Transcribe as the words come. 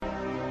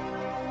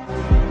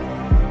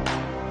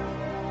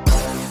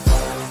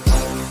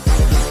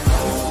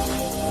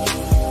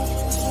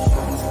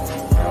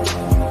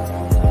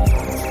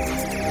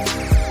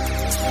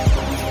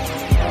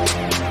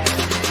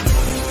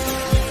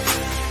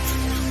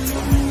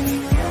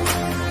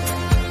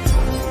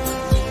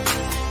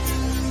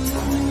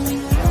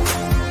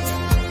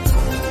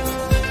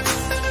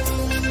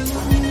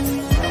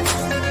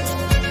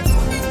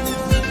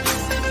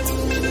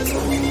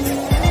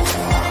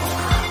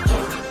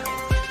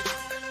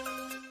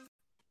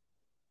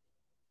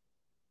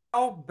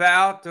How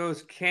about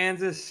those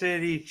Kansas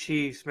City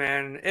Chiefs,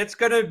 man? It's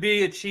going to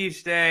be a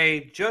Chiefs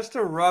day just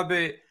to rub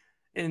it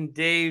in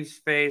Dave's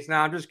face.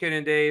 Now, I'm just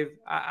kidding, Dave.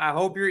 I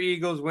hope your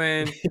Eagles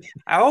win.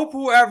 I hope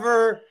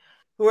whoever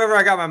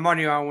I got my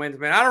money on wins,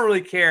 man. I don't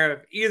really care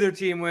if either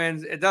team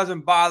wins. It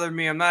doesn't bother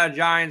me. I'm not a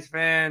Giants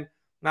fan,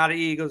 not an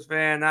Eagles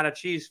fan, not a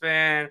Chiefs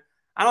fan.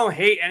 I don't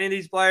hate any of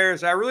these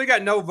players. I really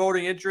got no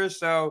voting interest,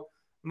 so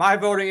my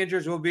voting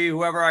interest will be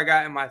whoever I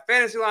got in my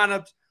fantasy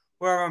lineups,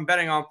 wherever I'm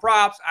betting on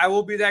props. I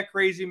will be that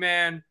crazy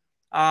man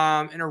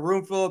in a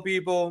room full of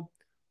people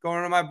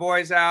going to my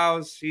boy's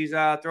house. He's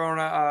throwing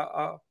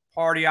a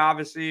party,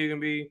 obviously. You're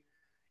going to be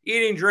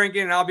eating,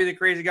 drinking, and I'll be the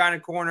crazy guy in the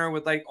corner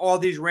with like all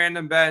these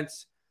random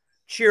bets,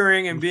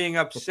 cheering and being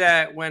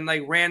upset when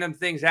like random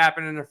things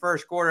happen in the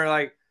first quarter.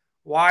 Like,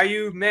 why are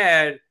you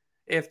mad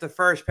if the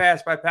first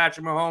pass by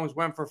Patrick Mahomes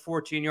went for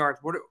 14 yards?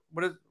 What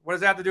does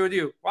that have to do with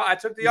you? Well, I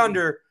took the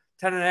under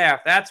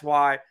 10.5. That's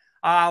why.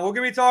 We're going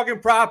to be talking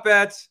prop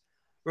bets.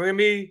 We're going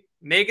to be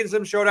making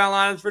some showdown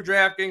lines for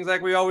DraftKings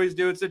like we always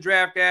do. It's the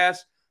DraftCast.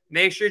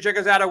 Make sure you check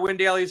us out at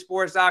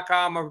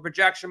WinDailySports.com. Our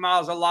projection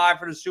models are live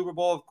for the Super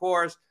Bowl, of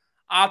course.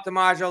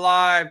 Optimizer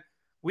Live.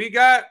 We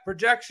got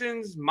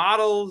projections,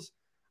 models,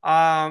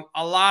 a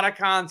lot of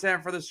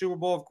content for the Super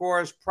Bowl, of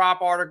course.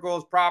 Prop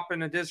articles, prop in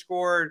the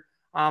Discord.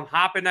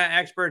 Hop in that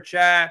expert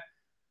chat.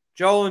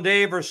 Joel and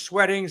Dave are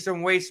sweating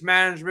some waste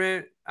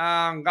management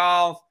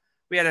golf.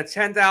 We had a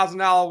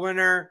 $10,000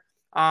 winner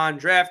on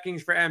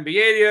DraftKings for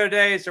NBA the other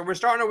day. So we're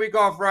starting the week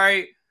off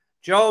right.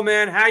 Joe,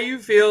 man, how you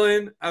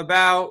feeling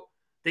about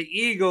the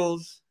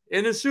Eagles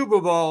in the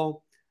Super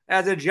Bowl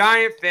as a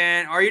Giant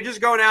fan? Are you just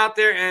going out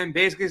there and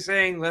basically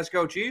saying, let's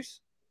go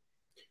Chiefs?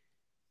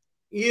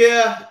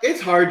 Yeah,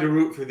 it's hard to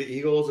root for the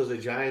Eagles as a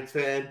Giants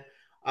fan.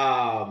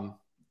 I'm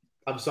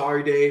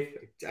sorry, Dave.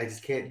 I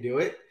just can't do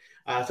it.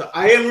 So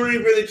I am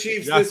rooting for the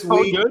Chiefs this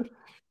week. Good.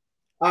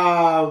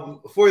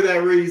 For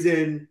that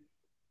reason,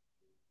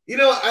 you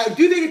know, I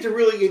do think it's a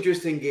really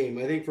interesting game.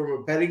 I think from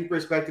a betting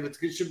perspective,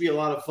 it should be a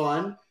lot of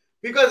fun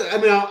because, I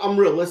mean, I'm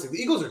realistic. The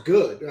Eagles are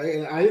good, right?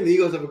 And I think the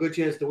Eagles have a good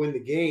chance to win the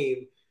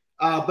game.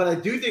 But I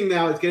do think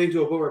now it's getting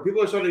to a point where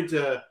people are starting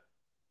to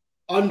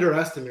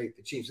underestimate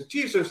the Chiefs. The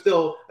Chiefs are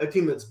still a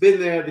team that's been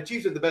there. The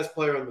Chiefs are the best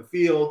player on the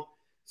field.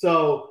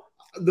 So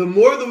the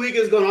more the week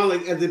has gone on,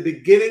 like at the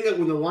beginning,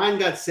 when the line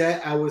got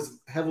set, I was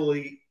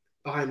heavily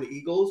behind the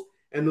Eagles.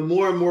 And the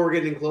more and more we're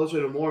getting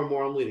closer, the more and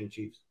more I'm leaning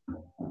Chiefs.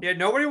 Yeah,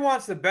 nobody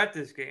wants to bet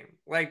this game.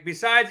 Like,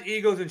 besides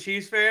Eagles and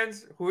Chiefs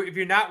fans, who, if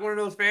you're not one of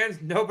those fans,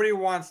 nobody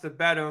wants to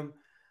bet them.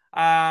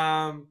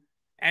 And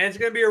it's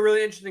going to be a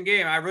really interesting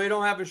game. I really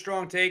don't have a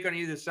strong take on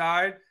either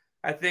side.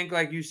 I think,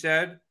 like you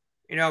said,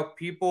 you know,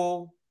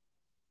 people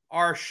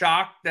are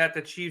shocked that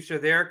the Chiefs are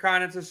there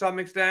kind of to some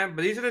extent.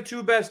 But these are the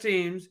two best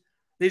teams.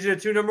 These are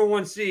the two number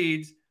one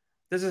seeds.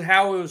 This is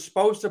how it was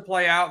supposed to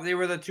play out. They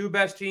were the two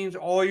best teams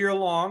all year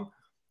long.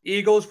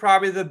 Eagles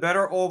probably the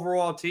better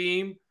overall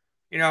team.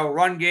 You know,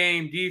 run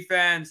game,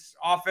 defense,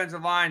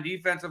 offensive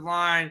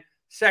line,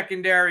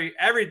 secondary,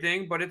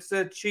 everything. But it's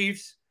the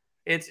Chiefs,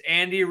 it's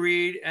Andy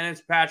Reid, and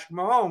it's Patrick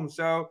Mahomes.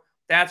 So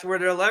that's where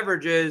their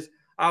leverage is.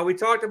 We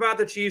talked about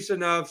the Chiefs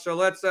enough. So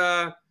let's,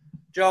 Joe,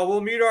 we'll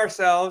mute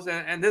ourselves.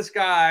 And this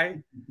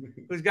guy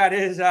who's got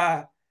his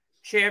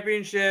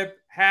championship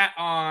hat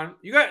on.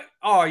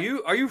 Are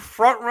you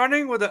front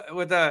running with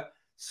a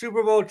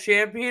Super Bowl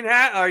champion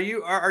hat? Are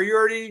you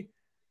already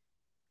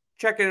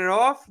checking it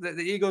off that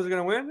the Eagles are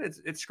going to win?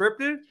 It's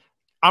scripted.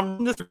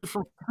 This is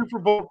from Super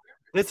Bowl.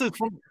 This is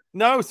from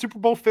Super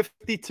Bowl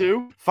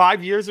 52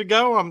 5 years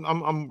ago.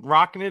 I'm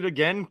rocking it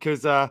again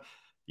because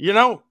you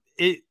know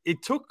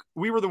it took.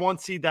 We were the 1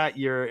 seed that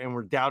year and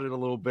we're doubted a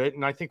little bit,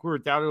 and I think we were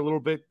doubted a little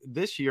bit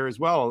this year as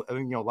well. I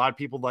think a lot of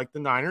people like the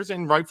Niners,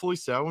 and rightfully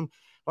so, and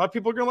a lot of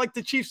people are going to like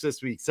the Chiefs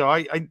this week. So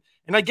I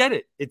get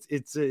it.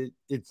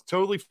 It's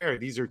totally fair.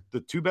 These are the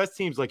two best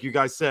teams, like you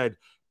guys said,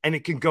 and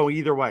it can go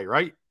either way,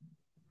 right?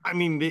 I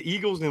mean, the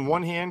Eagles in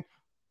one hand,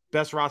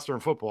 best roster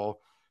in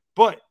football.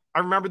 But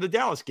I remember the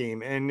Dallas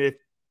game, and if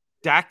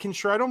Dak can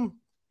shred them,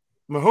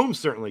 Mahomes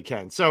certainly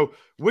can. So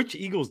which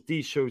Eagles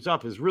D shows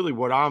up is really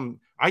what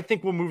I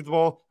think we'll move the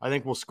ball. I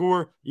think we'll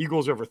score.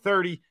 Eagles over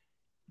 30.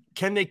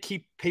 Can they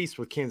keep pace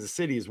with Kansas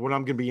City is what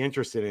I'm going to be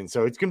interested in.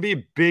 So it's going to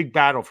be a big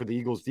battle for the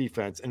Eagles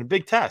defense and a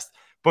big test.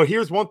 But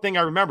here's one thing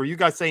I remember. You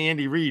guys say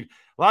Andy Reid.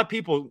 A lot of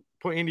people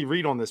put Andy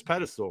Reid on this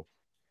pedestal.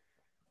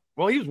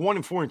 Well, he was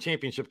 1-4 in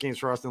championship games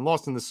for us and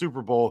lost in the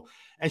Super Bowl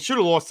and should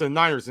have lost to the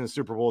Niners in the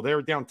Super Bowl. They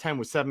were down 10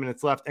 with 7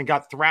 minutes left and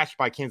got thrashed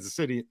by Tampa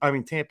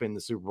in the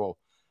Super Bowl.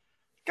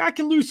 guy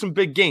can lose some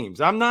big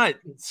games. I'm not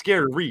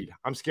scared of Reed.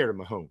 I'm scared of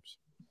Mahomes.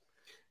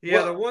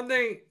 Yeah, the one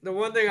thing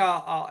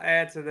I'll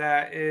add to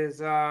that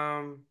is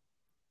I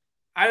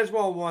just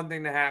want one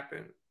thing to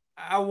happen.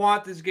 I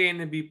want this game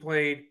to be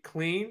played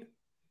clean.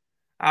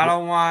 I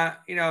don't want,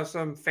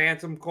 some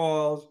phantom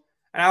calls.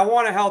 And I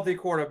want a healthy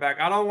quarterback.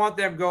 I don't want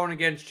them going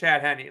against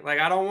Chad Henne. Like,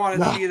 I don't want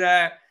to see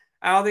that.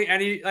 I don't think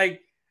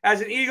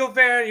as an Eagle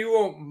fan, you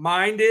won't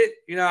mind it.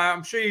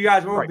 I'm sure you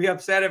guys won't be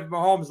upset if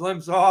Mahomes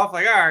limps off.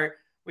 Like, all right,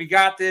 we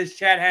got this.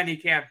 Chad Henne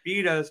can't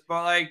beat us.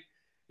 But,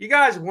 you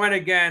guys went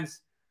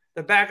against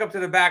the backup to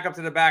the backup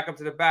to the backup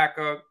to the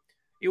backup.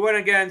 You went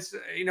against,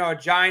 a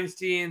Giants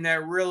team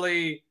that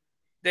really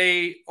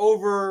they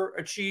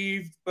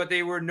overachieved, but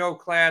they were no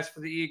class for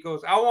the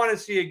Eagles. I want to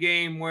see a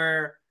game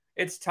where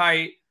it's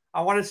tight.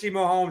 I want to see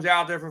Mahomes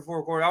out there for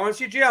 4 quarters. I want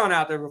to see Jalen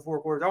out there for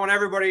 4 quarters. I want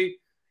everybody,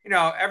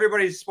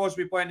 everybody's supposed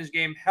to be playing this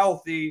game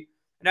healthy,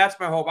 and that's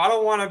my hope. I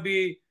don't want to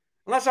be,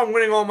 unless I'm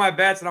winning all my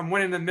bets and I'm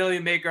winning the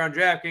million maker on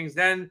DraftKings,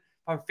 then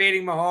I'm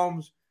fading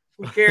Mahomes.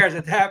 Who cares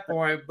at that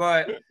point?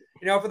 But,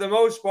 for the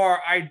most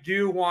part, I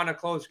do want a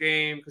close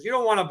game because you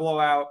don't want to blow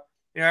out.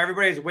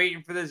 Everybody's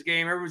waiting for this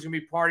game. Everybody's going to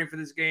be partying for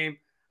this game.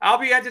 I'll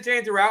be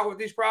entertained throughout with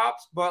these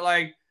props, but,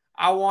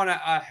 I want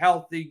a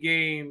healthy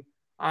game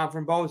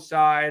from both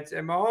sides.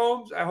 And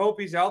Mahomes, I hope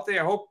he's healthy.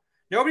 I hope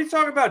nobody's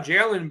talking about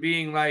Jalen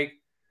being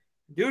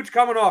dude's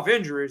coming off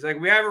injuries.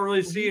 We haven't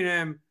really seen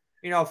him,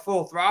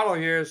 full throttle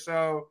here.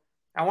 So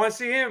I want to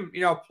see him,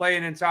 play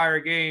an entire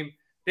game.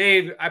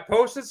 Dave, I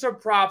posted some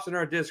props in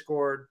our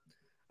Discord.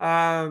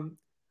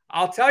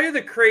 I'll tell you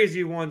the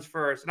crazy ones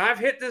first. And I've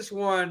hit this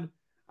one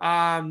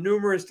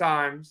numerous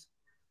times.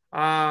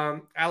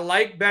 I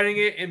like betting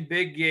it in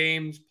big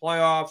games,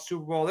 playoffs,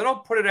 Super Bowl. They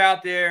don't put it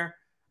out there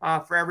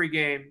for every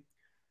game.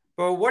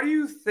 But what do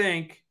you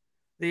think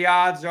the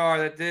odds are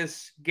that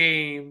this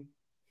game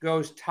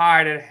goes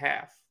tied at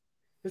half?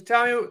 Just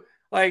tell me,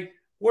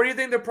 what do you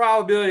think the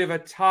probability of a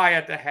tie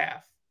at the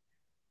half?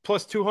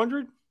 Plus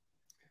 200?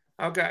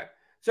 Okay.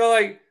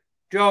 So,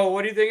 Joe,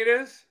 what do you think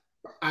it is?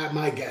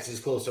 My guess is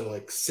closer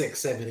to 600,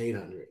 700,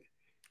 800.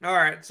 All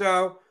right.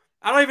 So,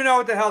 I don't even know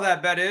what the hell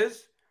that bet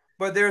is,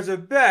 but there's a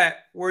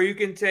bet where you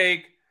can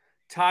take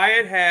tie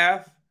at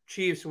half,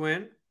 Chiefs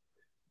win,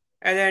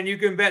 and then you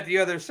can bet the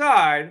other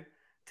side,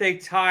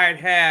 take tie at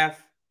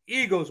half,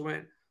 Eagles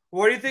win.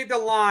 What do you think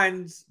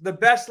the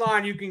best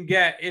line you can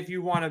get if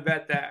you want to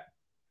bet that?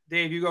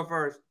 Dave, you go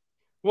first.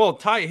 Well,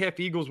 tie at half,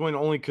 Eagles win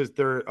only because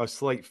they're a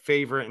slight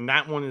favorite, and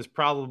that one is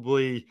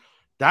probably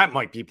that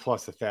might be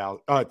plus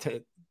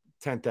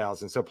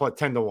 10,000, so plus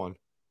 10 to 1.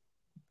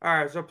 All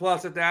right, so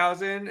plus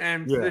 1,000,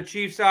 and for the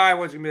Chiefs side,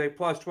 what's it gonna be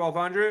plus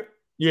 1,200?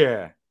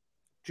 Yeah.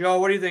 Joe,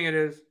 what do you think it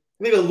is?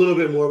 Maybe a little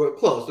bit more, but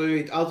close.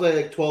 So I'll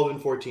say 12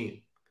 and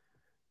 14.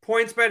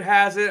 PointsBet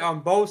has it on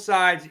both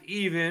sides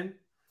even,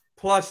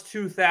 plus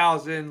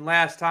 2,000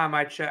 last time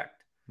I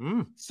checked.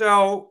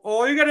 So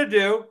all you got to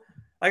do,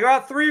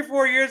 about 3 or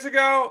 4 years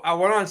ago, I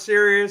went on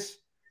Sirius.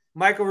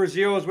 Michael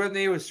Raziel was with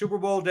me. It was Super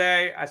Bowl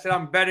day. I said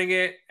I'm betting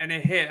it, and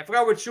it hit. I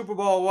forgot which Super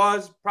Bowl it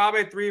was,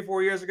 probably 3 or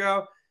 4 years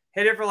ago.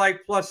 Hit it for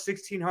plus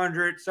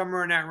 1,600,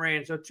 somewhere in that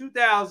range. So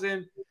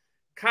 2,000,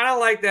 kind of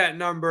like that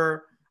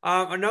number.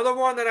 Another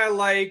one that I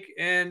like,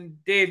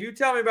 and Dave, you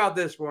tell me about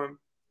this one.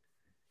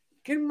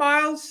 Can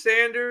Miles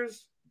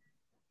Sanders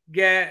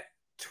get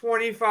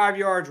 25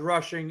 yards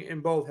rushing in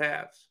both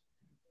halves?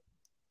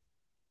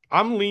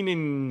 I'm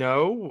leaning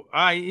no.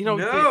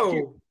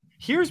 No.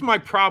 Here's my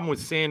problem with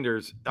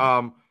Sanders.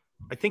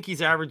 I think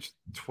he's averaged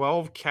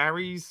 12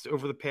 carries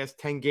over the past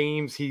 10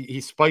 games.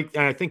 He spiked,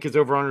 and I think his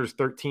over-under is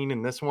 13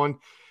 in this one.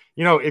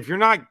 If you're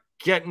not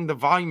getting the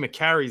volume of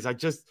carries, I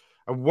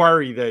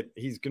worry that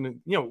he's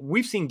going to,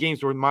 we've seen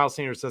games where Miles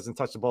Sanders doesn't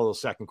touch the ball till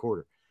second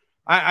quarter.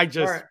 I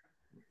just. Right.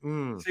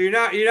 So you're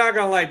not going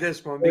to like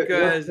this one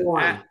because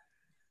what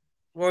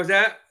was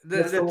that?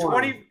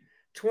 The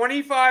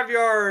 25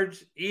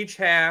 yards each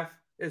half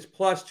is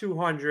plus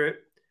 200.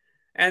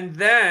 And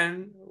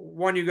then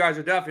one you guys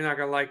are definitely not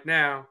going to like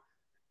now,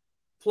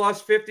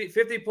 plus 50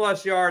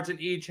 plus yards in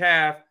each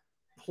half,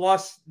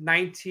 plus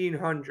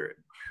 1,900.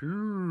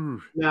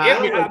 My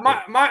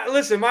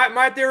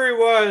theory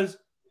was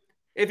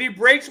if he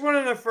breaks one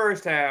in the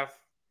first half,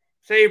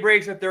 say he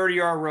breaks a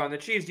 30-yard run, the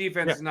Chiefs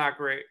defense is not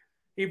great.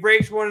 He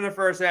breaks one in the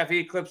first half, he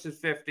eclipses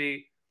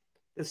 50.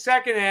 The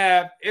second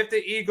half, if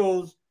the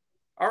Eagles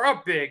are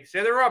up big,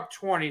 say they're up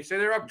 20, say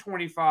they're up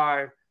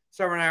 25,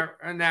 somewhere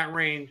in that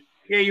range.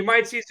 Yeah, you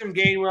might see some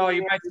Gainwell,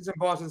 you might see some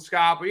Boston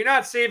Scott, but you're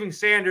not saving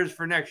Sanders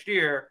for next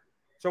year.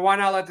 So why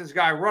not let this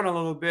guy run a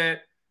little bit?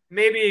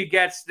 Maybe he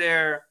gets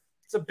there.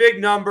 It's a big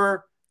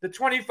number. The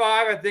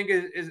 25, I think,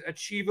 is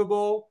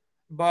achievable,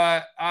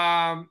 but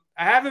I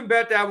haven't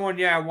bet that one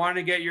yet. I want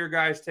to get your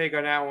guys' take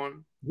on that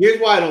one.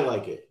 Here's why I don't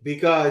like it,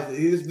 because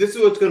this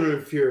is what's going to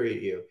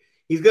infuriate you.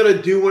 He's going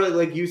to do what,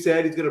 like you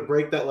said, he's going to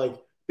break that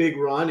big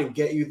run and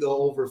get you the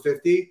over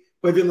 50,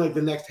 but then like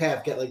the next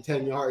half get like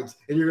 10 yards,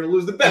 and you're gonna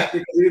lose the bet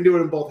because you didn't do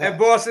it in both halves. And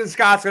Boston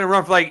Scott's gonna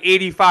run for like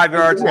 85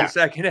 yards in the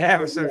second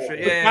half or some shit.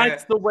 Yeah,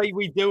 that's the way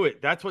we do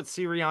it. That's what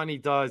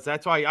Sirianni does.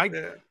 That's why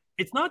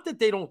it's not that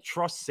they don't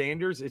trust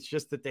Sanders. It's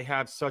just that they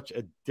have such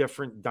a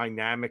different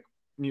dynamic,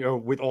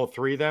 with all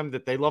three of them,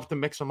 that they love to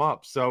mix them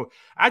up. So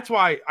that's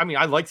why, I mean,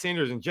 I like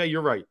Sanders, and Jay,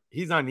 you're right.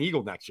 He's not an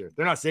Eagle next year.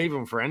 They're not saving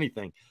him for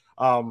anything.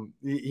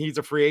 He's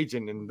a free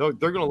agent, and they're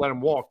going to let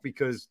him walk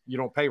because you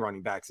don't pay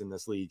running backs in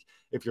this league.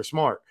 If you're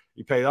smart,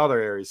 you pay the other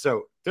areas.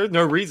 So there's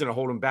no reason to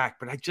hold him back.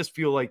 But I just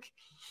feel like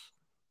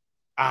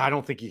I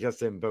don't think he gets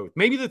them both.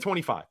 Maybe the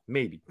 25,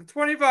 maybe. The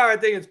 25, I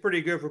think it's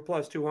pretty good for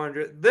plus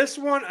 200. This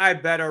one, I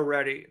bet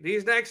already.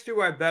 These next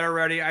two, I bet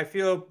already. I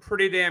feel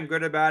pretty damn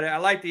good about it. I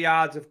like the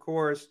odds, of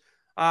course.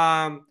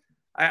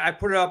 I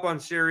put it up on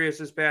Sirius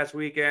this past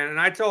weekend, and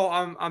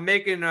I'm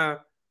making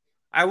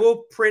I will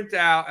print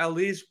out at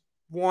least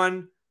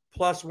one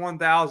plus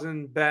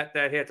 1,000 bet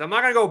that hits. I'm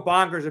not going to go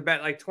bonkers and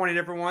bet like 20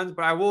 different ones,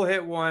 but I will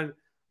hit one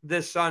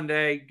this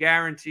Sunday,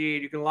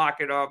 guaranteed. You can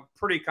lock it up.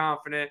 Pretty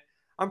confident.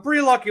 I'm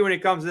pretty lucky when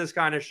it comes to this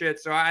kind of shit,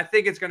 so I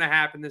think it's going to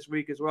happen this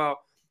week as well.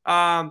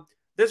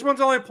 This one's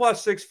only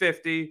plus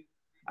 650.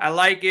 I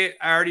like it.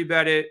 I already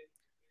bet it.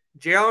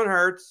 Jalen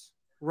Hurts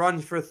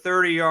runs for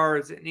 30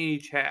 yards in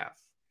each half.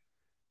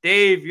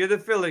 Dave, you're the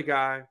Philly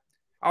guy.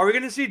 Are we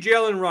going to see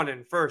Jalen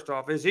running, first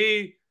off? Is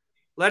he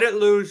let it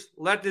loose,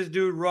 let this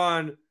dude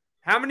run?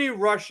 How many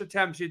rush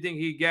attempts do you think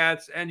he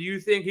gets, and do you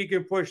think he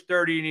can push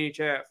 30 in each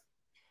half?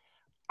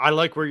 I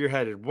like where you're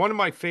headed. One of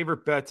my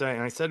favorite bets,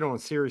 and I said it on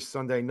Sirius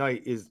Sunday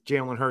night, is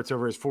Jalen Hurts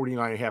over his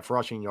 49.5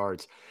 rushing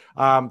yards.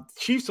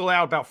 Chiefs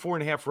allowed about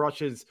 4.5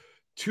 rushes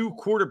to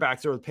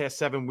quarterbacks over the past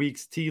 7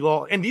 weeks.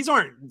 T-Law, and these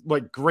aren't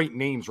like great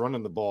names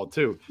running the ball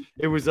too.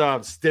 It was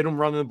Stidham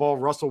running the ball,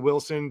 Russell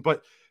Wilson,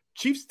 but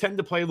Chiefs tend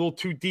to play a little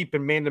too deep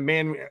and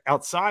man-to-man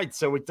outside,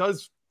 so it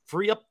does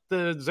free up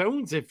the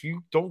zones. If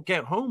you don't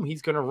get home,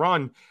 he's going to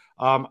run.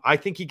 I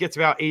think he gets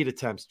about 8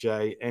 attempts,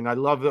 Jay, and I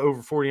love the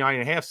over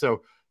 49.5. So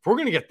if we're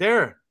going to get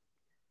there,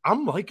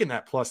 I'm liking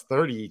that plus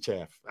 30 each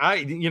half. I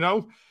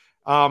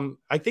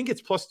think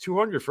it's plus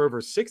 200 for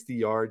over 60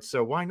 yards.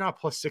 So why not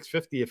plus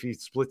 650 if he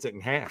splits it in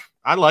half?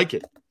 I like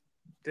it.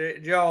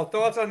 Joe,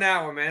 thoughts on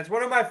that one, man? It's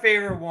one of my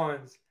favorite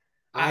ones.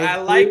 I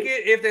like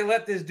it if they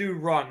let this dude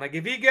run. Like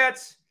if he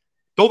gets,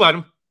 don't let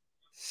him.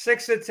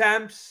 6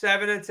 attempts,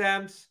 7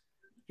 attempts.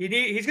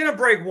 He's going to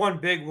break one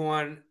big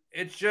one.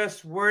 It's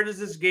just, where does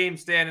this game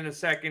stand in the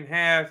second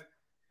half?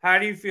 How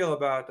do you feel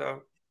about it,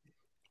 though?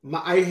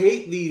 I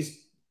hate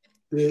these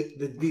bets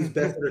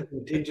that are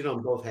contingent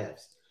on both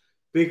halves,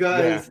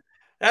 because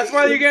that's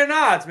why you're getting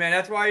odds, man.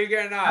 That's why you're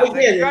getting odds.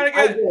 Like, you gotta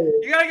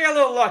get a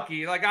little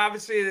lucky. Like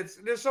obviously,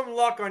 there's some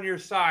luck on your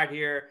side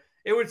here.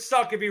 It would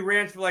suck if he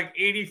ran for like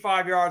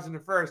 85 yards in the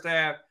first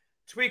half,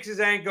 tweaks his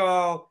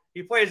ankle.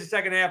 He plays the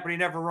second half, but he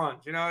never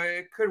runs.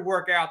 It could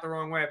work out the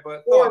wrong way.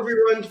 Or if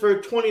he runs for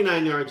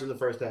 29 yards in the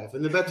first half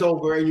and the bet's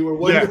over and you were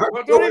 1 yard.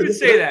 Well, don't even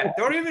say that.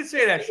 Don't even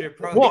say that shit,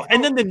 bro. Well,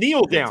 and then the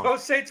kneel down.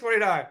 Don't say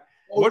 29.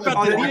 What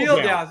about the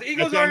kneel down? The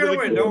Eagles are going to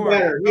win. Don't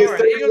worry.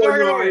 The Eagles are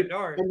going to win.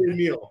 Don't worry. And then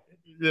kneel.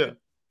 Yeah.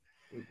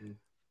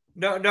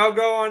 No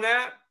go on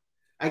that.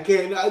 I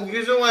can't.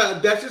 You know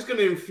what? That's just going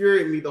to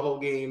infuriate me the whole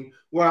game,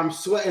 where I'm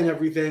sweating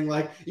everything.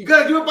 Like, you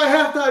got to do it by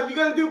halftime. You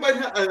got to do it by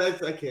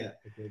halftime. I can't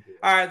do it.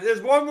 All right,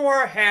 there's one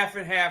more half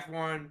and half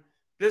one.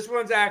 This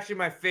one's actually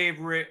my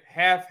favorite,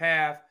 half.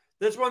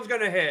 This one's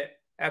going to hit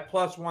at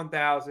plus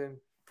 1,000.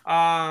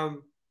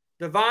 Devontae,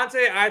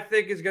 I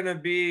think, is going to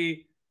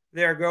be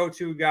their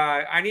go-to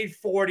guy. I need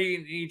 40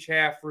 in each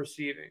half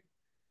receiving.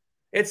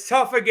 It's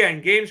tough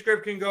again. Game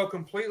script can go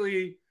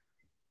completely,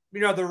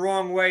 the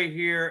wrong way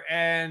here,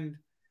 and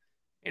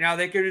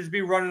they could just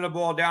be running the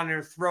ball down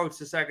their throats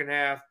the second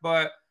half.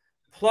 But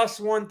plus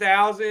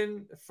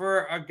 1,000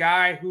 for a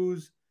guy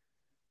who's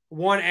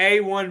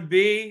 1A,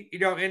 1B,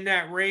 in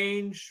that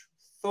range.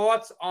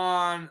 Thoughts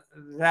on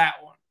that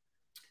one?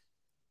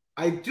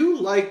 I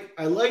like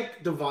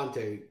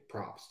Devontae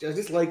props. I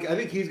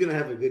think he's going to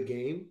have a good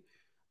game.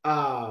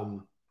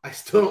 I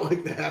still don't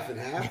like the half and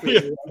half.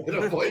 I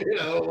don't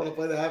want to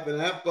play the half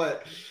and half,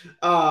 but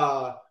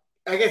I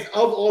guess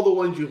of all the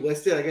ones you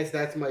listed, I guess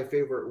that's my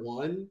favorite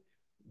one,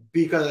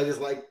 because I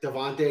just like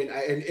Devontae,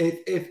 and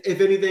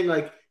if anything,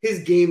 like his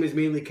game is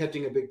mainly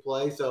catching a big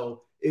play,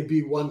 so it'd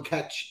be one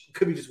catch,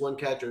 could be just one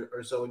catch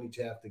or so in each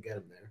half to get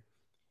him there.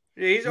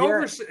 Yeah,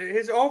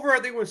 his over I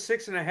think was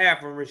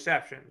 6.5 on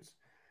receptions.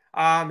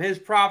 His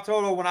prop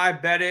total when I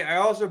bet it, I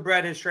also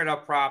bet his straight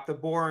up prop, the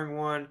boring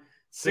one,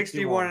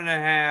 61.5.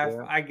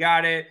 Yeah. I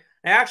got it.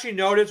 I actually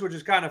noticed, which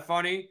is kind of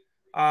funny.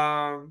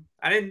 I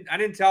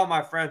didn't tell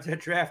my friends at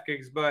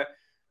DraftKings, but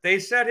they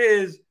set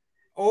his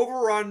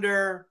over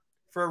under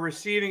for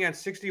receiving at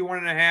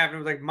 61.5, and it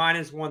was like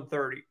minus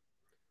 130.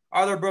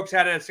 Other books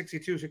had it at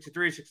 62,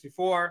 63,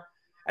 64.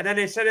 And then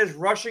they set his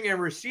rushing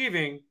and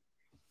receiving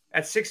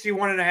at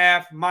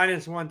 61.5,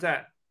 minus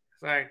 110.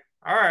 It's like,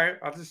 all right,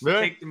 I'll just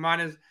take the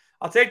minus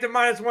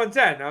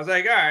 110. I was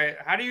like, all right,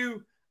 how do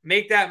you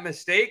make that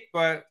mistake?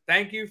 But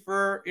thank you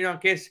for, in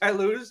case I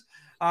lose.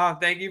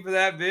 Thank you for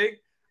that, Big.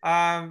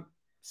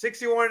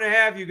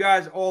 61.5, you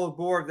guys all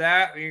aboard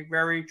that.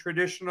 Very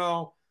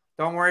traditional.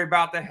 Don't worry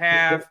about the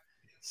half.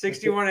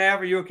 61.5,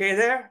 are you okay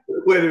there?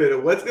 Wait a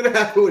minute. What's going to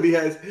happen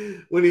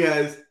when he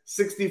has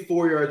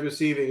 64 yards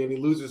receiving and he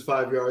loses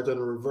 5 yards on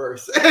a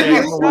reverse?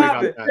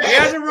 Stop it.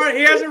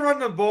 He hasn't run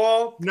the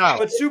ball. No.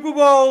 But Super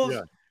Bowls,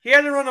 he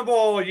hasn't run the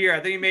ball all year.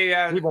 I think he may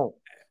have. He won't.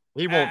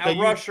 A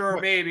rusher,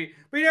 maybe.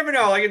 But you never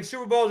know. Like in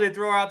Super Bowls, they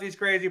throw out these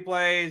crazy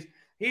plays.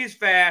 He's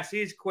fast.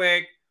 He's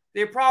quick.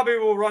 They probably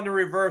will run the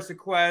reverse to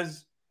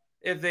Quez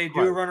if they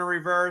do run a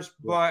reverse.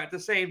 But at the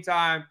same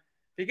time,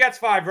 if he gets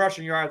 5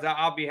 rushing yards,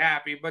 I'll be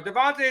happy. But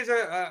Devontae's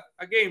a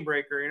game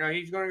breaker. You know,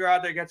 he's going to go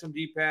out there and get some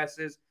deep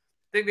passes.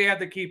 I think they have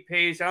to keep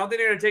pace. I don't think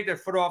they're going to take their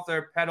foot off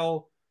their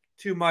pedal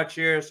too much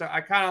here. So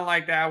I kind of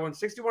like that one.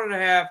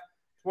 61.5 is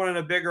one of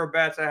the bigger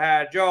bets I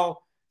had.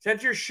 Joe,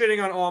 since you're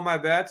shitting on all my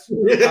bets,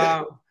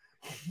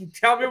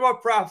 tell me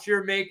what props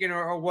you're making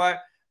or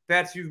what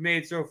bets you've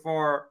made so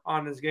far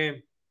on this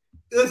game.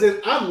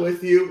 Listen, I'm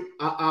with you.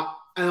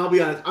 And I'll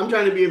be honest, I'm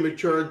trying to be a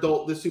mature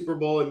adult this Super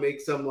Bowl and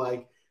make some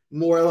like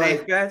more safe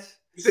like bets.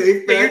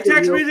 Safe bets. You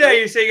text me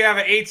today. You say you have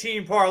an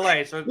 18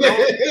 parlay. So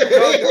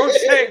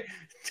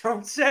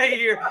don't say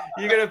you're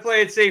gonna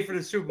play it safe for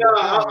the Super Bowl.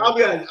 No, I'll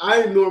be honest.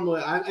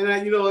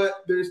 You know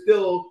what? There's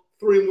still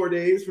 3 more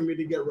days for me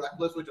to get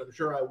reckless, which I'm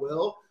sure I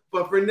will.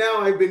 But for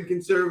now, I've been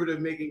conservative,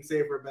 making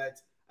safer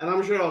bets, and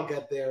I'm sure I'll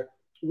get there.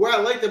 Where I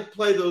like to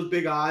play those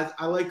big odds,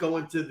 I like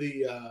going to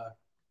the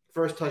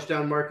first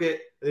touchdown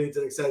market. I think it's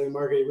an exciting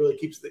market. It really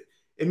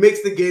it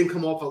makes the game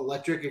come off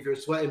electric if you're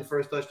sweating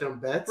first touchdown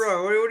bets.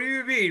 Bro, what do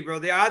you mean, bro?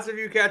 The odds of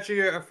you catching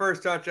a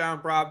first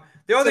touchdown prop,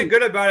 the only thing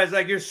good about it is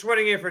like you're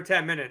sweating it for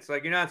 10 minutes.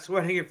 Like you're not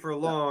sweating it for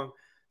long.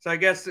 So I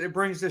guess it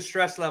brings the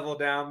stress level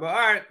down. But all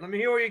right, let me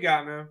hear what you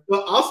got, man.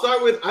 Well, I'll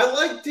start with, I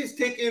like just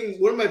taking,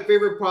 one of my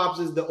favorite props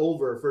is the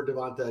over for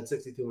Devonta at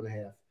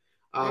 62.5.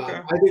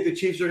 Okay. I think the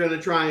Chiefs are going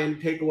to try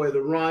and take away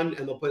the run,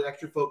 and they'll put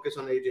extra focus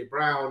on A.J.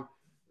 Brown,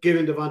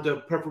 giving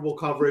Devonta preferable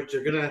coverage.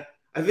 They're going to,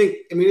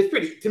 it's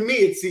pretty, to me,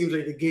 it seems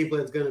like the game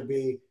plan is going to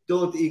be,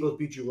 don't let the Eagles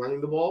beat you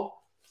running the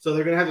ball. So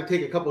they're going to have to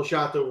take a couple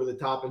shots over the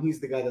top, and he's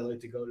the guy that I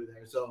like to go to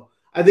there. So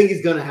I think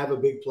he's going to have a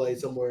big play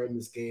somewhere in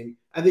this game.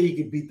 I think he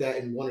could beat that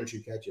in 1 or 2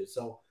 catches.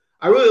 So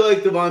I really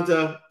like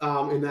Devonta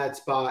in that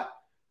spot.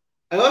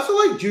 I also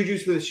like Juju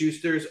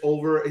Smith-Schuster's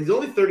over. He's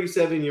only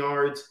 37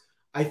 yards.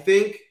 I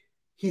think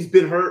he's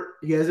been hurt.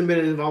 He hasn't been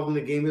involved in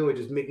the game yet, which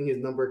is making his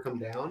number come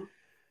down.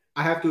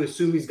 I have to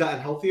assume he's gotten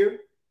healthier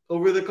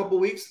over the couple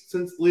weeks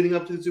since leading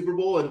up to the Super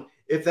Bowl. And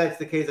if that's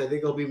the case, I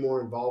think he'll be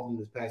more involved in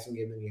this passing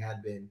game than he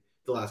had been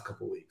the last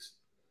couple weeks.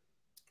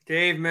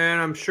 Dave, man,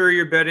 I'm sure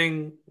you're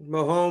betting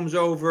Mahomes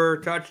over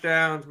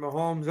touchdowns,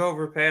 Mahomes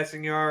over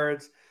passing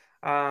yards.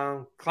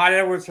 Clyde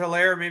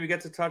Edwards-Helaire maybe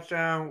gets a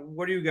touchdown.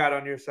 What do you got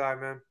on your side,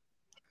 man?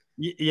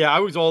 Yeah, I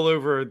was all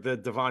over the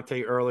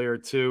Devontae earlier,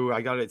 too.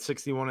 I got it at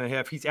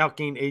 61.5. He's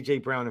outgained A.J.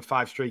 Brown in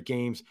 5 straight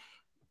games.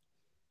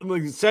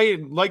 Say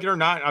it like it or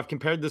not, I've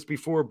compared this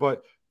before,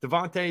 but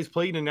Devontae has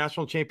played in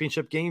national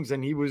championship games,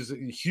 and he was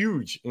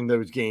huge in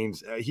those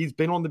games. He's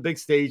been on the big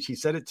stage. He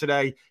said it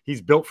today.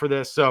 He's built for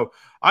this. So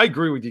I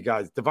agree with you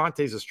guys.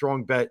 Devontae's a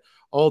strong bet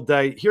all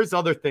day. Here's the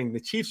other thing. The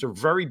Chiefs are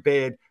very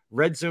bad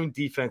red zone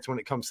defense when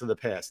it comes to the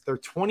pass. They're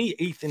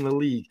 28th in the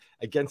league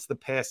against the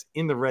pass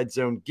in the red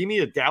zone. Give me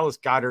a Dallas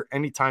Goedert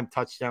anytime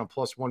touchdown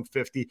plus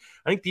 150.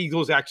 I think the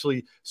Eagles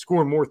actually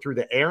score more through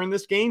the air in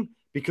this game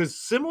because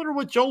similar to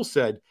what Joel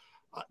said,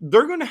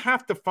 they're going to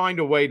have to find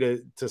a way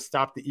to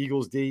stop the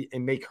Eagles D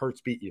and make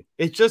Hurts beat you.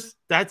 It's just,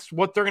 that's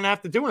what they're going to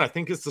have to do. And I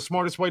think it's the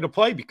smartest way to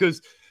play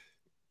because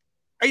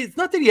it's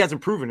not that he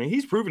hasn't proven it.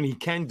 He's proven he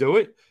can do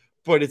it,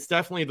 but it's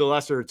definitely the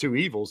lesser of 2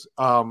 evils,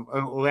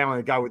 allowing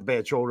a guy with a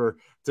bad shoulder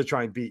to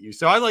try and beat you.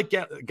 So I like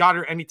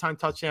Goddard anytime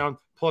touchdown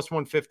plus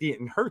 150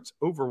 and Hurts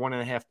over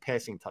 1.5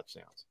 passing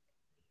touchdowns.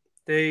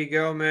 There you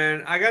go,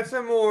 man. I got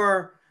some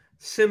more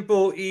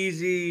simple,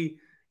 easy,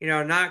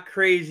 not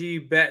crazy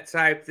bet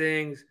type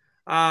things.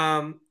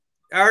 I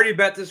already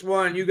bet this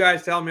one. You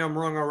guys tell me I'm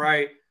wrong or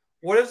right.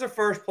 What is the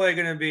first play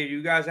going to be? Do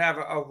you guys have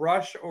a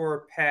rush or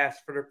a pass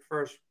for the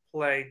first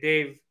play?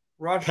 Dave,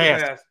 rush or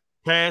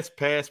pass?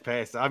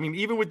 Pass. I mean,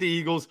 even with the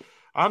Eagles,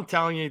 I'm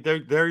telling you,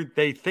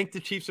 they think the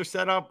Chiefs are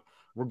set up.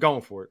 We're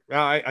going for it.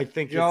 I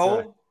think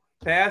Joe,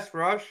 pass,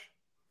 rush.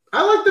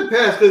 I like the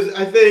pass because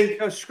I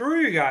think. Screw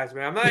you guys,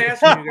 man. I'm not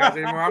asking you guys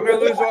anymore. I'm going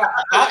to lose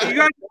all. You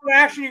guys want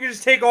action, you can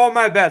just take all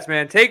my bets,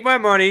 man. Take my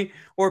money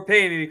or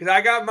pay me because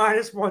I got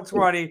minus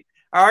 120.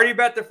 I already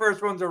bet the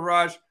first one's a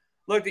rush.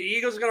 Look, the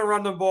Eagles are going to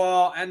run the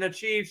ball, and the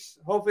Chiefs,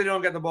 hopefully, they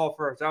don't get the ball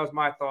first. That was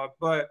my thought.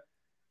 But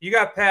you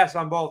got pass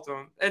on both of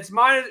them. It's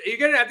mine. I think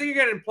you're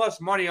getting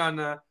plus money on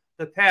the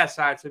pass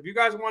side. So if you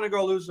guys want to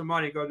go lose some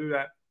money, go do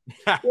that.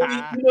 Well,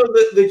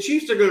 the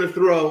Chiefs are going to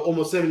throw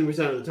almost 70%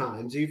 of the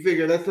time. So you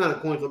figure that's not a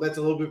coin flip. That's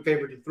a little bit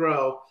favored to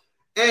throw.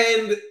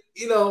 And,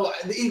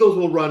 the Eagles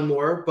will run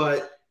more,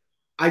 but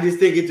I just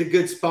think it's a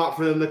good spot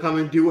for them to come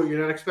and do what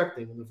you're not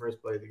expecting in the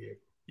first play of the game.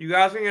 You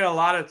guys can get a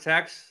lot of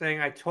texts saying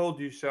 "I told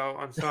you so"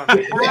 on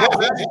Sunday.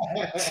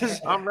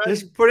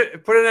 just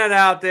putting that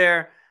out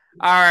there.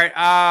 All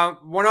right.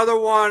 One other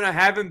one I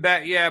haven't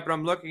bet yet, but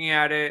I'm looking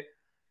at it.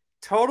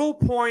 Total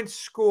points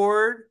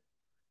scored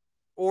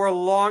or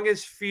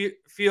longest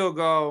field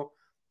goal.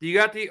 Do you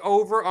got the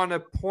over on the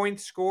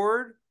points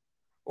scored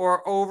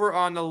or over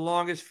on the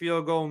longest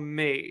field goal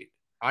made?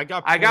 I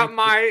got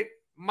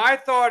my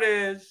thought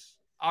is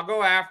I'll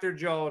go after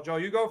Joel. Joel,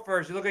 you go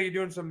first. You look like you're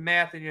doing some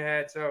math in your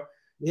head, so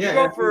you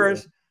go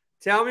first.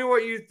 Tell me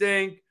what you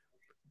think.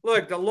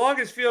 Look, the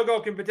longest field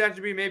goal can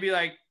potentially be maybe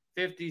like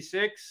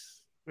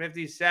 56,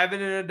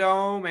 57 in a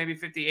dome, maybe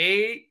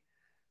 58,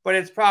 but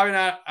it's probably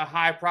not a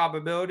high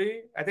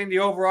probability. I think the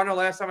over-under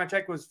last time I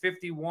checked was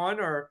 51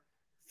 or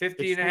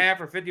 50 and a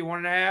half or 51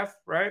 and a half,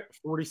 right?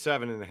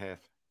 47 and a half.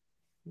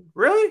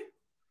 Really?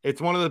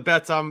 It's one of the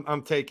bets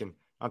I'm taking.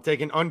 I'm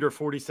taking under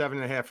 47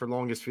 and a half for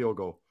longest field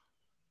goal.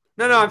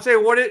 No, I'm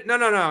saying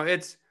no.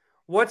 It's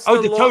what's the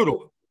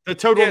total. The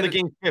total in the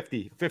game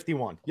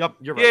 51. Yep,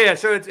 you're right. Yeah,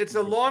 so it's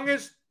the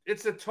longest,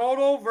 it's the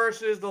total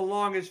versus the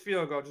longest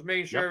field goal. Just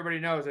making sure everybody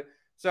knows it.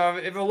 So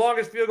if the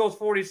longest field goal is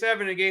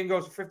 47 and the game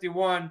goes to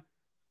 51,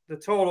 the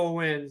total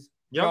wins.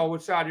 Yep. Joe,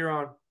 which side you're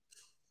on?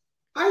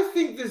 I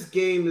think this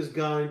game is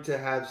going to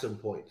have some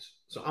points.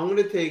 So I'm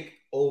going to take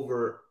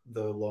over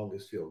the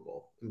longest field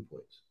goal in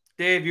points.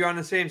 Dave, you on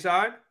the same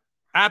side?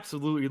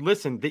 Absolutely.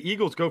 Listen, the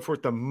Eagles go for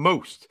it the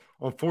most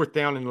on fourth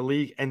down in the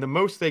league, and the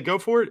most they go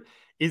for it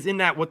is in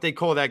that what they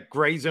call that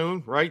gray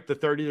zone, right? The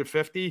 30 to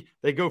 50.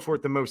 They go for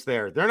it the most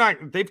there.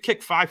 They've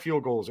kicked 5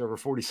 field goals over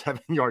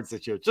 47 yards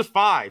this year. Just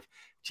 5.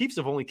 Chiefs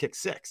have only kicked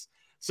 6.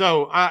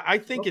 So I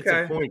think it's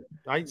a point.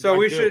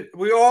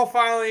 We all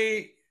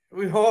finally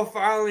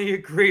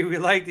agree we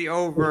like the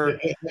over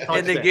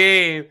in the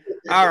game.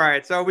 All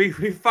right. So we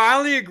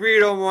finally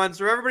agreed on one.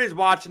 So everybody's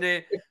watching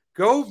it.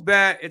 Go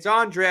bet. It's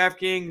on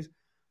DraftKings.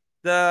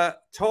 The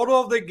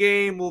total of the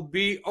game will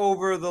be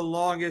over the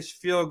longest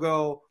field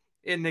goal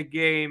in the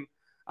game.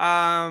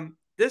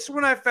 This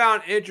one I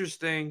found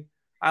interesting.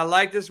 I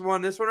like this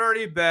one. This one I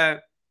already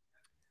bet.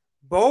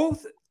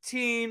 Both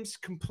teams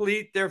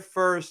complete their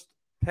first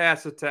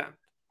pass attempt.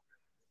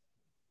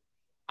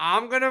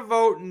 I'm going to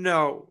vote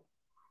no.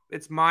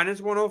 It's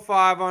minus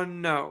 105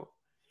 on no.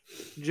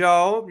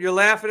 Joe, you're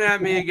laughing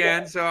at me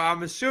again, so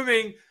I'm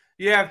assuming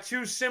you have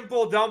 2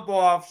 simple dump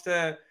offs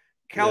to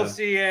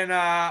Kelsey and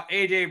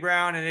A.J.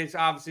 Brown, and it's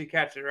obviously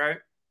catch it, right?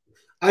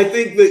 I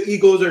think the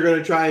Eagles are going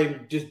to try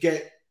and just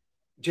get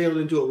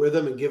Jalen into a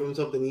rhythm and give him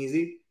something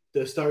easy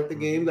to start the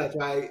game. That's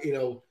why,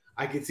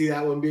 I could see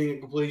that one being a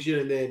completion,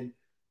 and then,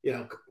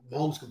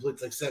 Mahomes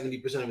completes like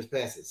 70% of his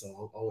passes, so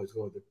I'll always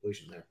go with the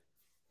completion there.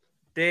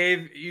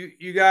 Dave,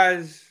 you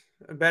guys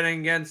are betting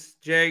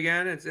against Jay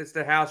again? It's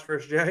the house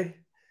versus Jay?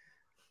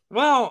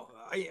 Well,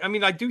 I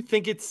mean, I do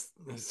think it's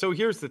 – so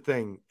here's the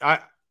thing.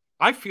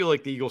 I feel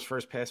like the Eagles'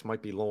 first pass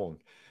might be long,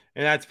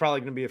 and that's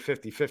probably going to be a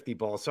 50-50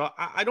 ball. So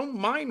I don't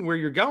mind where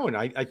you're going.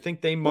 I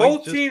think they might.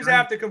 Both teams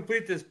have to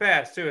complete this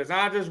pass, too. It's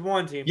not just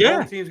one team. Yeah.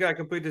 Both teams got to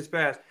complete this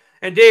pass.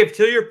 And, Dave,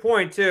 to your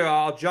point, too,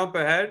 I'll jump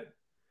ahead.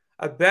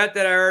 A bet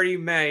that I already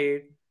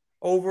made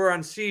over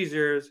on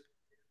Caesars.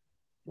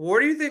 What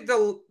do you think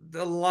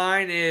the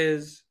line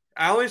is?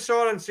 I only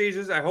saw it on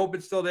Caesars. I hope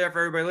it's still there for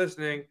everybody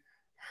listening.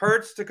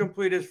 Hurts to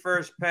complete his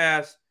first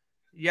pass,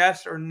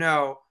 yes or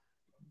no?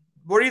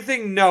 What do you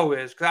think no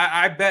is? Because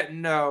I bet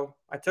no.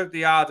 I took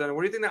the odds on it.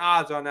 What do you think the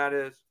odds on that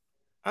is?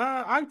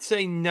 I'd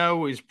say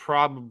no is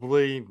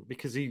probably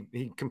because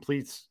he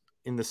completes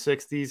in the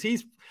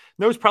 60s.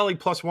 No's probably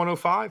plus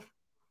 105.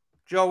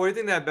 Joe, what do you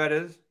think that bet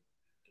is?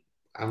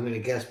 I'm going to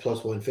guess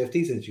plus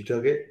 150 since you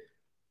took it.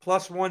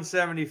 Plus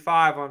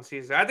 175 on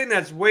Caesar. I think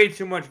that's way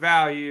too much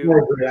value.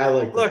 I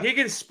like Look, he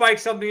can spike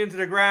something into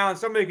the ground.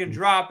 Somebody can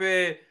drop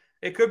it.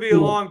 It could be a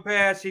long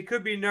pass. He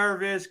could be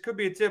nervous. Could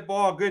be a tip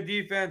ball, good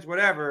defense,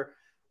 whatever.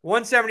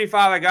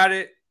 175, I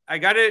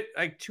got it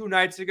like 2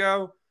 nights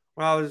ago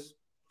when I was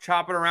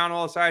chopping around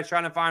all sides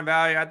trying to find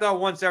value. I thought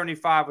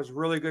 175 was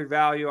really good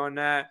value on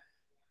that.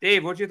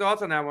 Dave, what's your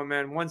thoughts on that one,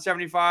 man?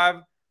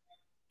 175,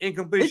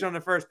 incompletion on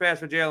the first pass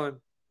for Jalen.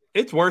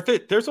 It's worth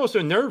it. There's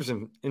also nerves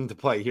into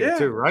play here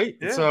too, right?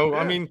 Yeah, so,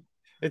 I mean,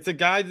 it's a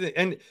guy that –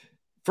 and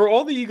for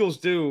all the Eagles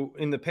do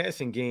in the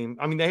passing game,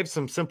 I mean, they have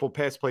some simple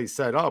pass plays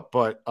set up,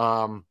 but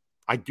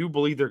I do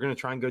believe they're going to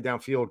try and go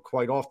downfield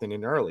quite often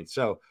and early.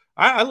 So,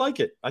 I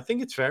like it. I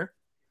think it's fair.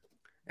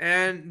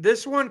 And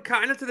this one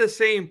kind of to the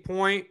same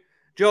point.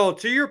 Joel,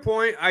 to your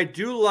point, I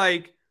do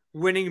like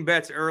winning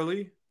bets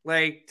early.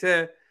 Like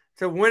to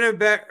win a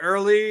bet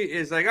early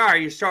is like, all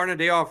right, you're starting a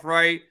day off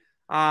right.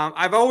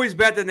 I've always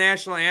bet the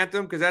national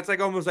anthem because that's like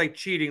almost like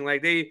cheating.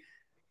 Like the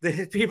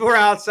people are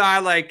outside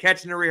like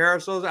catching the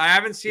rehearsals. I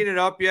haven't seen it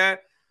up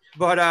yet,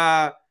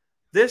 but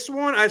this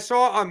one I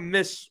saw a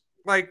miss.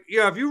 Like,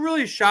 if you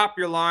really shop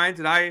your lines,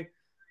 and I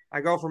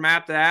go from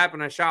app to app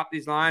and I shop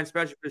these lines,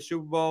 especially for the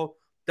Super Bowl,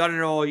 done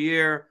it all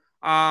year.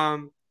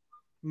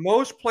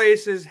 Most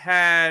places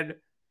had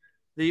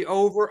the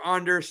over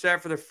under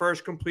set for the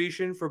first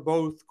completion for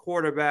both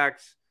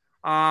quarterbacks.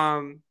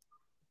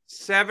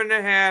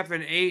 7.5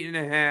 and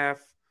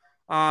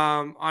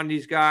 8.5 on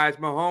these guys.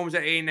 Mahomes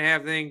at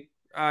 8.5. I think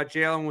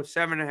Jalen was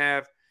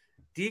 7.5.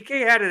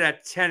 DK had it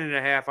at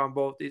 10.5 on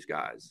both these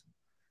guys.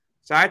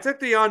 So I took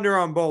the under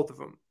on both of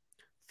them.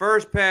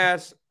 First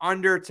pass,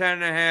 under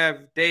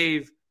 10.5.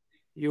 Dave,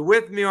 you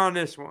with me on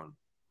this one?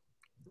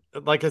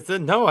 Like I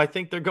said, no, I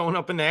think they're going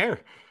up in the air.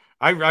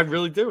 I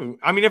really do.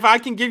 I mean, if I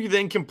can give you the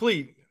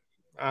incomplete,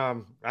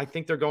 I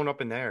think they're going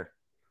up in the air.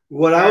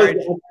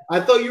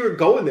 I thought you were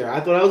going there. I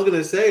thought I was going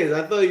to say is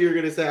I thought you were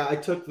going to say I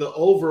took the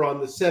over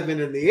on the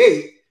 7 and the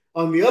 8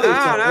 on the other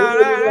side.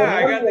 No.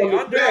 I got the under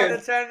on the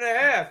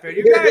 10.5. Man.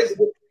 You guys,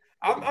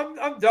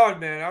 I'm done,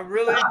 man. I'm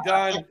really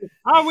done.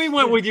 Oh, we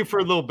went with you for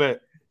a little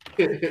bit.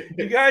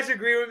 You guys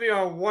agree with me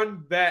on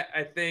one bet,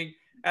 I think.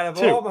 Out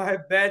of all my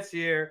bets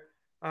here,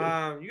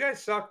 you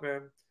guys suck,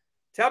 man.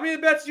 Tell me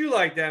the bets you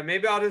like, then.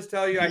 Maybe I'll just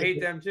tell you I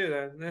hate them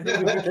too. Then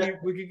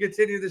we can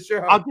continue the show.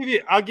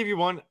 I'll give you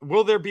one.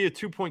 Will there be a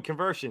 2-point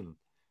conversion?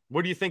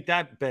 What do you think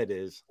that bet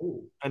is?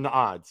 And the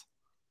odds?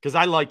 Because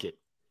I like it.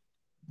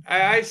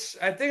 I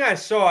think I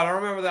saw it. I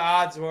don't remember the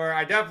odds were.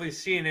 I definitely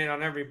seen it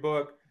on every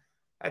book.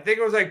 I think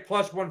it was like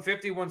plus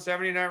 150,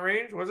 170 in that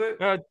range. Was it?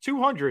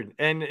 200.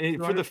 And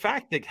 200? For the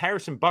fact that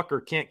Harrison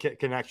Butker can't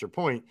kick an extra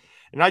point,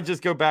 and I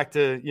just go back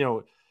to,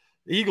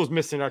 the Eagles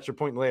missed an extra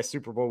point in the last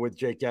Super Bowl with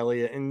Jake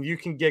Elliott. And you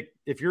can get,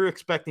 if you're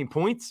expecting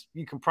points,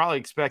 you can probably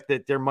expect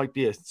that there might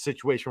be a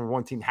situation where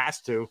one team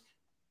has to.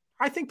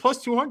 I think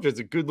plus 200 is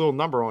a good little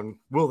number on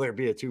will there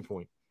be a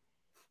 2-point.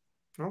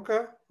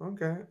 Okay.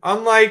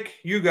 Unlike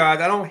you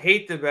guys, I don't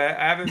hate the bet.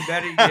 I haven't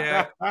bet it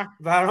yet,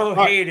 but I don't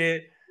hate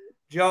it.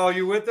 Joe,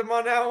 you with them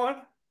on that one?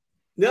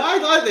 No, I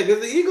like that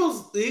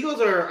because the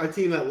Eagles are a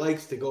team that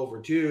likes to go for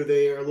 2.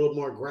 They are a little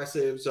more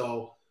aggressive.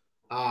 So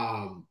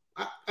I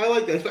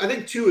like that. I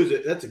think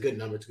 2 that's a good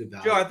number. It's a good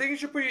value. Joe, I think you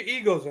should put your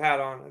Eagles hat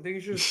on. I think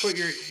you should just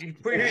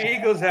put your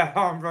Eagles hat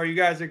on, bro. You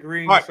guys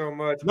agreeing so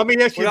much. Let me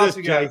ask you this,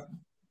 Jay.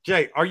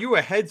 Jay, are you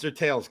a heads or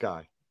tails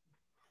guy?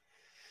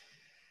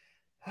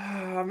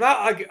 I'm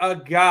not a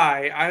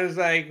guy. I was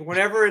like,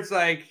 whenever it's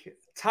like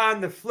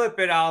time to flip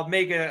it, I'll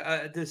make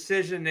a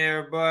decision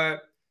there. But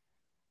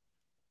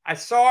I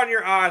saw in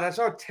your eyes, I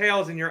saw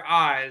tails in your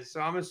eyes. So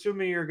I'm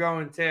assuming you're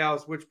going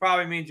tails, which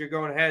probably means you're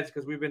going heads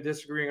because we've been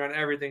disagreeing on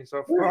everything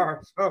so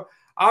far. So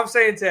I'm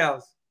saying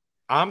tails.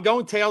 I'm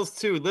going tails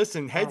too.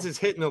 Listen, heads is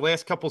hitting the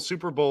last couple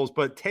Super Bowls,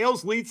 but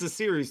tails leads the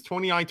series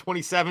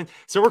 29-27.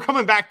 So we're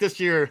coming back this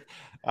year.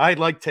 I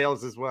like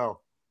tails as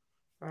well.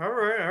 All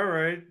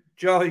right.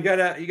 Joe, you got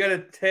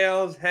a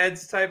tails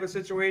heads type of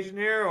situation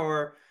here,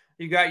 or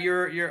you got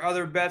your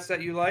other bets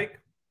that you like?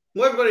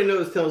 Well, everybody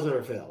knows tails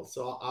never fails,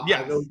 so I'll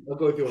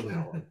go through on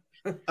that one.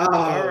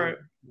 All right.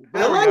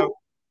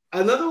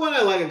 Another one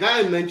I like. A guy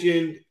I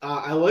mentioned.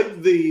 I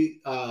like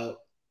the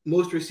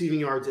most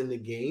receiving yards in the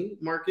game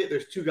market.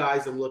 There's 2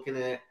 guys I'm looking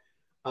at.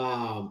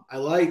 I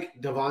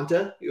like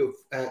Devonta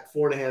at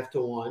 4.5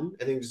 to 1.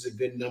 I think this is a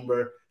good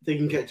number. I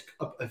think he can catch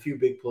a few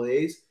big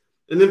plays.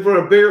 And then for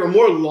a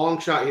more long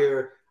shot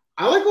here,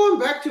 I like going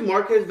back to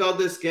Marquez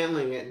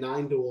Valdes-Scantling at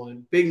 9 to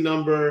 1. Big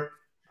number.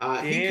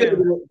 They're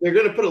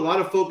going to put a lot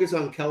of focus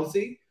on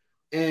Kelsey.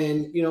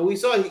 And, we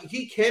saw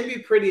he can be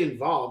pretty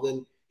involved.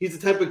 And he's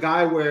the type of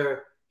guy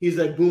where he's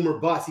like boom or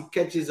bust. He can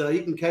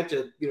catch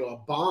a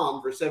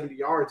bomb for 70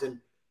 yards, and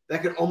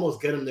that could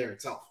almost get him there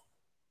itself.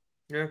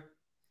 Yeah.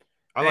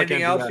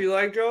 Anything else you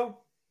like, Joe?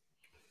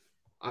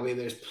 I mean,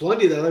 there's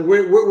plenty of that. Like,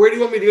 where do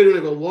you want me to go? Do you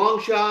want to go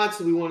long shots?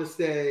 Do we want to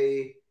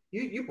stay?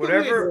 You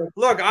whatever.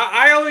 Look,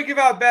 I only give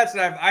out bets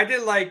that I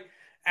did like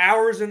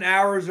hours and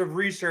hours of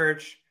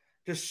research,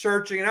 just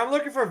searching, and I'm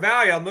looking for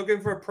value. I'm looking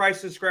for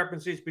price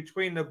discrepancies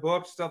between the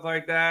books, stuff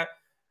like that.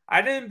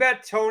 I didn't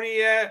bet Tony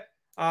yet.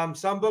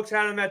 Some books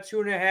had him at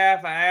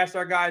 2.5. I asked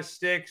our guy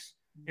Sticks,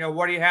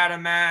 what he had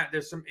him at.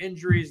 There's some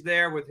injuries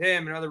there with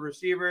him and other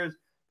receivers,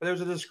 but there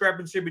was a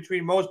discrepancy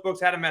between most books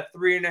had him at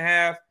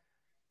 3.5.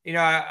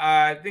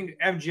 I think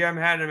MGM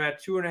had him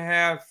at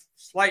 2.5.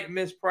 Slight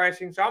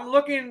mispricing. So I'm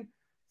looking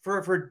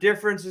for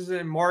differences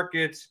in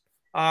markets.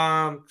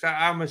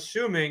 I'm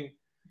assuming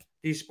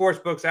these sports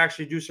books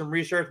actually do some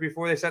research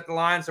before they set the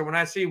line. So when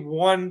I see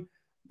one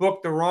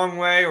book the wrong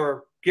way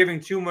or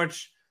giving too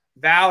much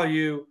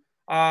value,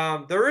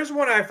 there is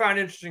one I find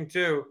interesting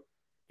too.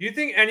 Do you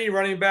think any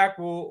running back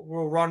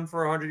will run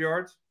for 100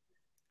 yards?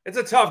 It's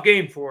a tough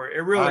game for it.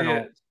 It really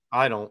is.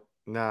 I don't.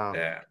 No.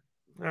 Yeah.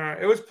 All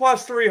right. It was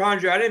plus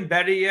 300. I didn't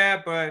bet it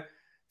yet, but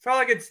felt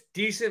like it's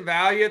decent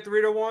value at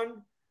 3 to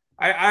 1.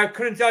 I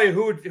couldn't tell you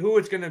who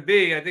it's going to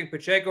be. I think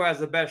Pacheco has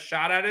the best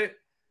shot at it,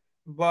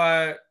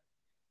 but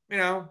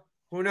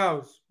who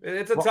knows?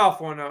 It's a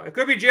tough one though. It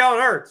could be Jalen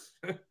Hurts.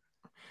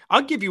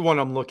 I'll give you one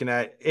I'm looking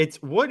at. It's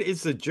what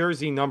is the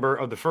jersey number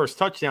of the first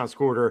touchdown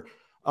scorer?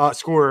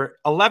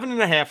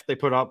 11.5 they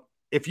put up.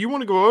 If you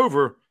want to go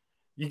over,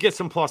 you get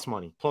some plus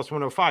money, plus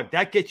 105.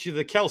 That gets you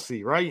the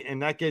Kelsey, right?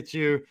 And that gets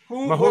you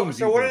Mahomes.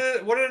 So what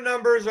are the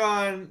numbers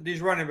on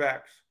these running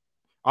backs?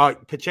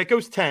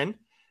 Pacheco's 10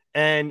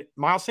 and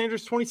Miles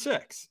Sanders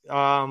 26.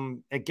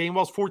 And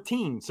Gainwell's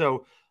 14.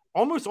 So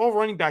almost all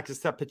running backs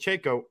except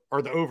Pacheco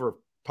are the over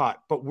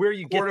pot. But where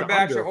you get the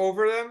quarterbacks under, are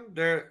over them.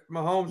 They're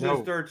Mahomes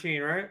is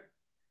 13, right?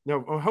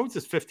 No, Mahomes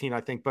is 15,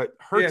 I think, but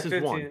Hurts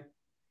is 1.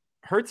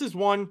 Hurts is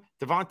 1,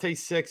 Devontae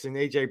 6, and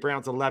AJ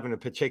Brown's 11, and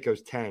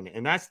Pacheco's 10,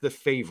 and that's the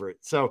favorite.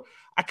 So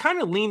I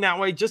kind of lean that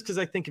way just because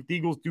I think if the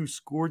Eagles do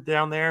score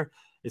down there,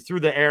 it's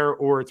through the air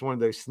or it's one of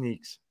those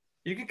sneaks.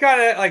 You can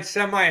kind of like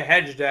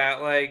semi-hedge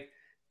that, like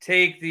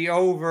take the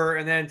over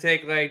and then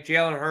take like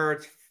Jalen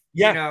Hurts,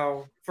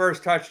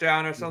 first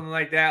touchdown or something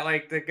like that.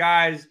 Like the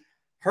guys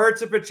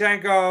Hurts and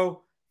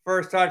Pacheco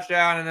first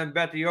touchdown, and then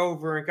bet the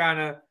over and kind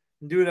of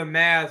do the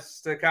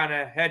math to kind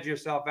of hedge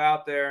yourself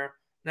out there.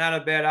 Not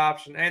a bad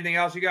option. Anything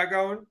else you got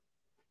going?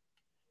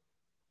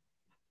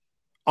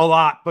 A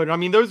lot, but I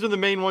mean, those are the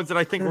main ones that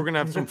I think we're going to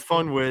have some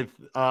fun with.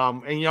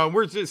 And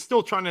we're just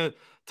still trying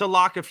to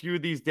lock a few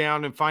of these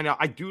down and find out.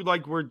 I do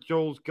like where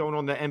Joel's going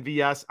on the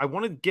MVS. I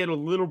want to get a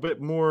little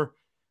bit more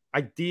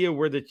idea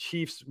where the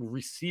Chiefs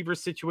receiver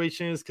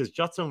situation is, because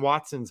Justin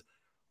Watson's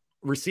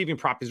receiving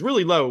prop is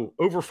really low,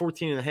 over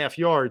 14.5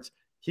 yards.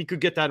 He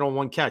could get that on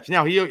one catch.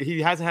 Now, he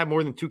hasn't had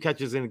more than 2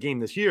 catches in a game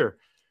this year,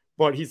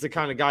 but he's the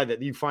kind of guy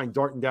that you find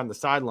darting down the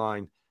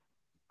sideline.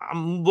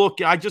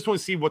 I just want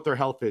to see what their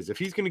health is. If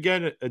he's going to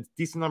get a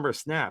decent number of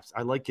snaps,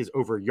 I like his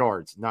over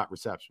yards, not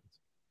receptions.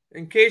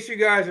 In case you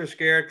guys are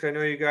scared, because I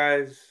know you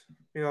guys,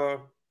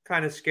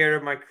 kind of scared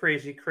of my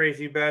crazy,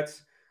 crazy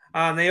bets.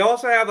 They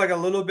also have like a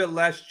little bit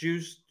less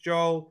juice,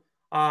 Joel,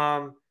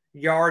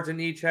 yards in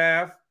each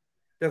half.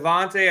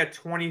 Devontae at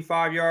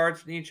 25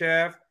 yards in each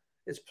half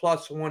is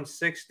plus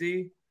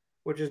 160,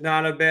 which is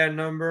not a bad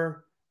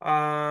number.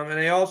 And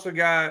they also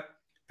got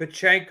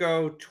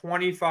Pacheco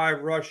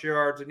 25 rush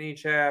yards in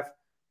each half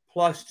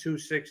plus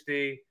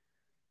 260.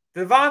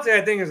 Devontae,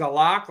 I think, is a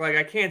lock. Like,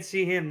 I can't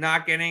see him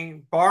not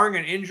getting, barring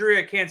an injury,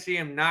 I can't see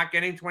him not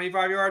getting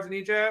 25 yards in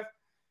each half.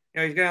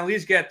 He's going to at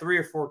least get 3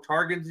 or 4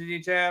 targets in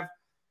each half.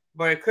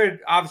 But it could,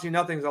 obviously,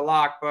 nothing's a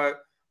lock.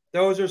 But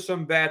those are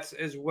some bets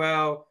as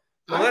well.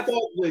 I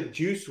thought the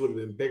juice would have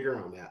been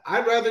bigger on that.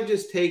 I'd rather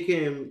just take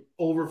him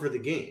over for the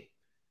game.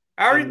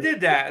 I already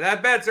did that.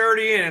 That bet's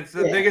already in. It's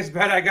the biggest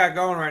bet I got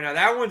going right now.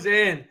 That one's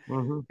in.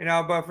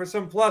 But for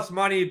some plus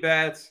money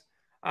bets,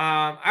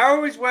 I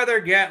always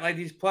rather get like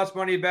these plus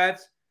money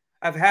bets.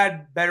 I've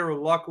had better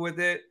luck with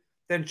it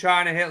than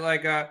trying to hit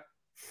like a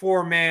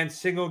 4-man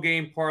single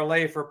game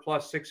parlay for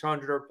plus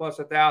 600 or plus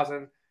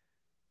 1,000.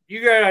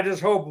 You gotta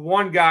just hope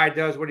one guy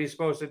does what he's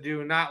supposed to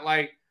do, not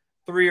like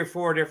 3 or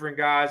 4 different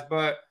guys.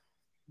 But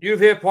you've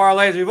hit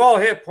parlays. We've all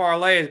hit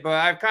parlays, but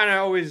I've kind of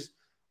always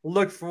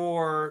looked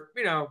for,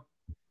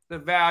 the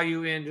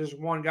value in just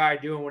one guy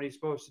doing what he's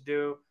supposed to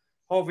do.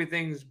 Hopefully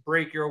things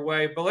break your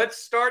way. But let's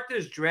start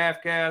this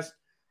draft cast.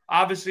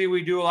 Obviously,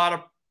 we do a lot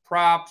of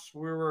props.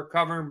 We're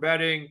covering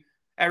betting.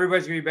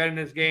 Everybody's going to be betting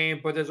this game.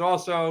 But there's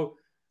also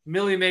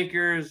milli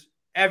makers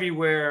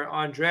everywhere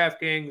on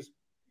DraftKings.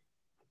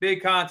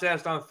 Big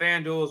contest on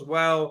FanDuel as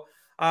well.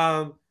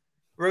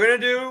 We're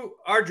going to do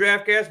our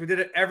draft cast. We did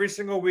it every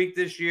single week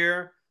this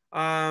year.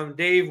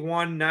 Dave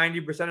won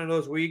 90% of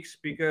those weeks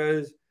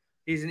because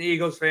he's an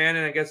Eagles fan,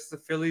 and I guess it's the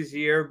Phillies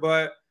year.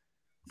 But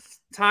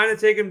it's time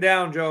to take him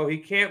down, Joe. He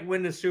can't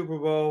win the Super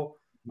Bowl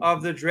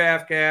of the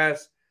draft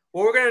cast.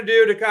 What we're going to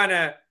do to kind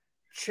of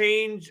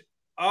change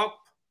up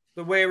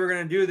the way we're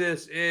going to do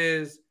this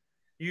is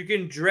you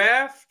can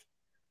draft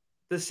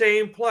the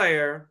same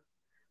player,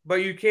 but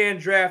you can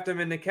draft him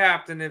in the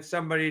captain if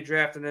somebody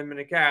drafted him in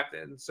the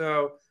captain.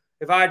 So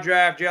if I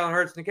draft Jalen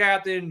Hurts in the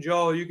captain,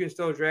 Joel, you can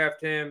still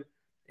draft him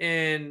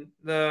in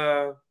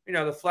the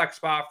the flex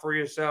spot for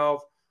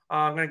yourself.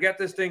 I'm going to get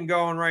this thing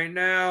going right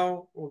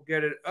now. We'll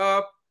get it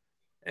up,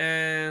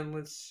 and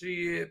let's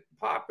see it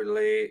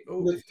populate.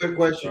 Quick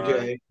question,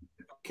 Jay.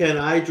 Can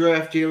I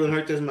draft Jalen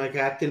Hurts as my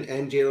captain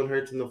and Jalen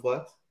Hurts in the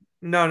flex?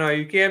 No,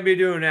 you can't be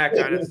doing that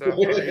kind of stuff.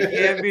 You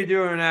can't be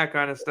doing that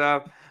kind of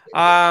stuff.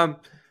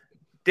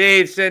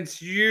 Dave,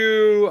 since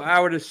you, I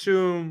would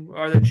assume,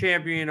 are the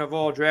champion of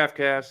all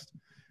DraftCast,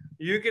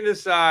 you can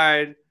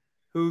decide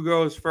who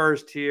goes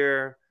first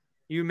here.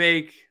 You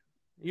make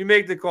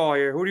the call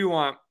here. Who do you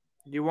want?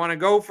 Do you want to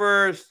go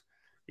first?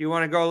 Do you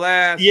want to go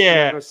last?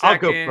 Yeah, I'll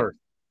go first.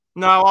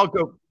 No, I'll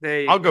go.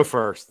 I'll go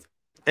first,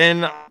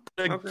 and I'm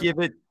gonna give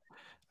it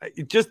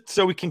just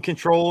so we can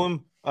control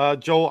him.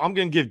 Joel, I'm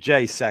gonna give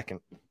Jay second.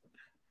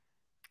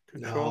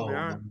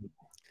 No.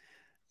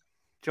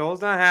 Joel's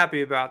not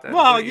happy about that.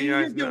 Well,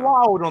 you get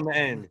wild on the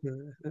end.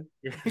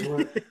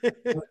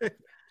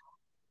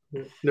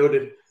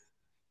 Noted.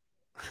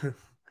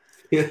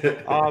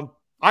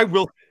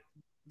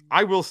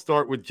 I will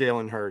start with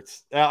Jalen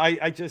Hurts.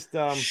 I just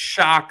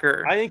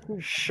shocker. I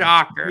think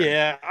shocker.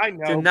 Yeah, I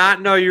know. Did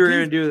not know you were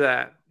going to do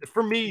that.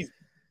 For me,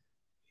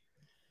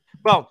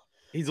 well,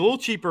 he's a little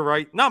cheaper,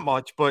 right? Not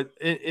much, but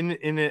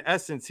in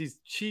essence, he's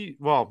cheap.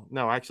 Well,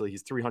 no, actually,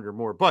 he's 300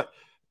 more. But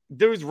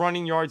those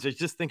running yards, I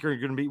just think are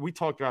going to be. We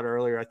talked about it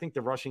earlier. I think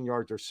the rushing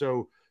yards are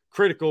so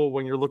critical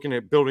when you're looking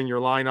at building your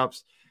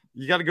lineups.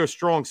 You got to go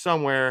strong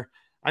somewhere.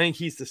 I think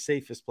he's the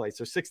safest play.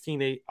 So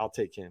 16-8, I'll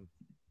take him.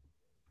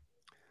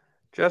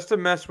 just to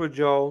mess with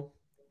Joel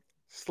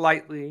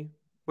slightly,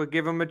 but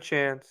give him a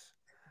chance,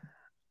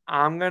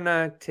 I'm going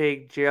to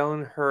take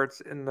Jalen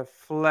Hurts in the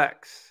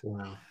flex.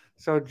 Wow.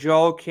 So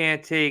Joel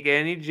can't take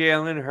any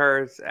Jalen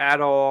Hurts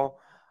at all.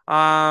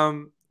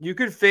 You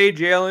could fade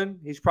Jalen.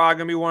 He's probably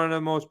going to be one of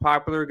the most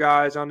popular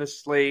guys on the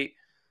slate.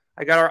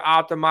 I got our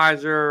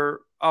optimizer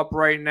up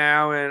right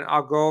now, and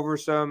I'll go over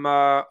some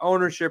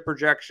ownership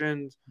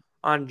projections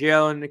on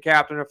Jalen, the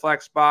captain of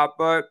flex spot.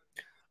 But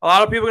a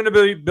lot of people are going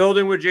to be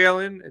building with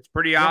Jalen. It's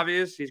pretty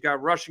obvious. He's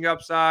got rushing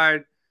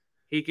upside.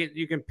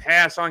 You can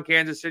pass on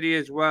Kansas City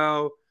as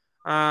well.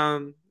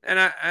 And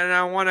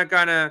I want to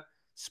kind of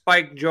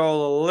spike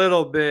Joel a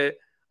little bit.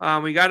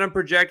 We got him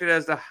projected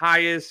as the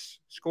highest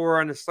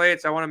scorer on the slate,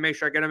 so I want to make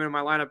sure I get him in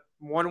my lineup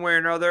one way or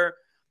another.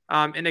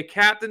 In the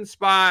captain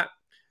spot,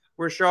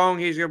 we're showing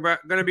he's going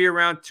to be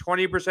around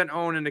 20%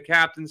 owned in the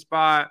captain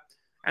spot,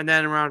 and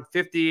then around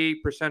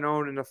 58%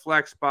 owned in the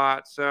flex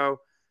spot. So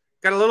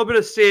got a little bit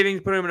of savings,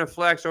 put him in a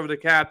flex over the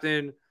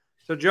captain.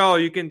 So, Joe,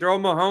 you can throw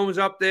Mahomes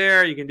up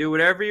there. You can do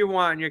whatever you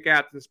want in your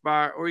captain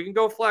spot, or you can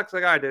go flex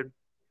like I did.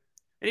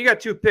 And you got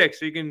 2 picks,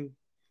 so you can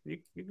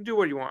do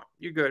what you want.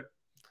 You're good.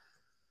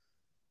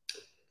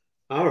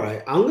 All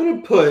right. I'm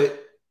going to put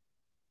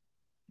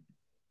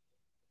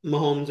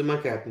Mahomes in my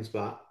captain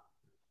spot.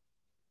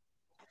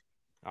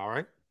 All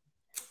right.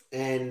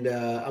 And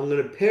I'm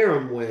going to pair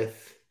him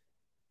with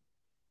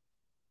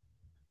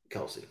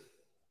Kelsey.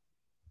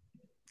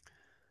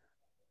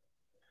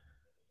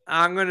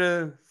 I'm going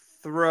to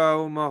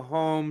throw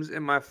Mahomes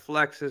in my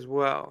flex as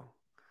well.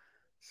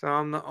 So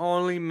I'm the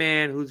only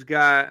man who's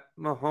got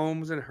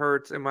Mahomes and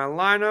Hurts in my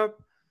lineup.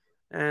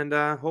 And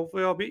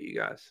hopefully I'll beat you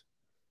guys.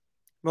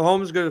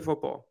 Mahomes is good at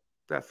football.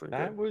 Definitely.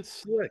 That was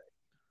slick.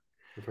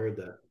 I've heard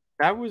that.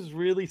 That was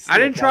really slick. I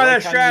didn't try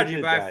that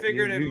strategy, but I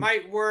figured it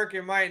might work,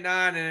 it might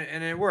not,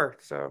 and it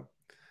worked. So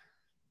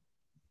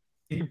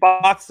you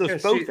boxed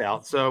us both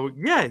out. So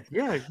yeah,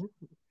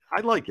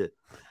 I like it.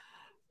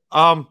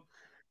 I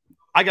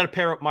got to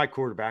pair up my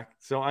quarterback.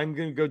 So I'm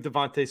going to go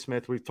Devontae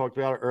Smith. We've talked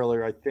about it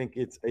earlier. I think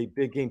it's a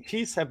big game.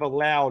 Chiefs have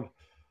allowed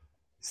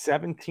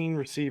 17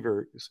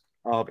 receivers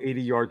of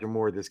 80 yards or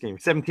more this game,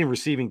 17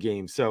 receiving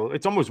games. So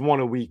it's almost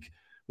one a week.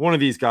 One of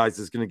these guys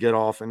is going to get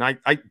off. And I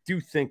do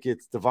think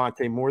it's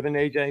Devontae more than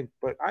AJ,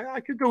 but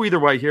I could go either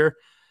way here.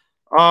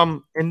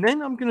 And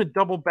then I'm going to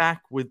double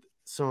back with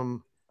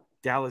some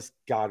Dallas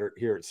Goedert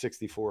here at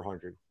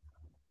 6,400.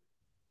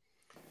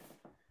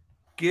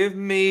 Give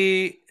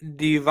me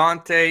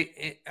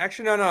Devontae.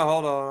 Actually, no,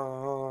 hold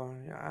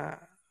on.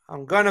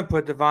 I'm going to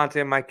put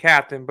Devontae in my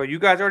captain, but you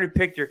guys already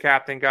picked your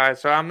captain,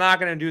 guys. So I'm not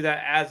going to do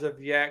that as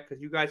of yet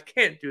because you guys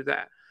can't do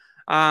that.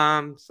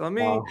 So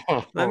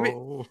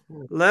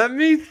let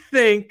me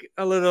think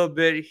a little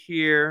bit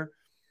here.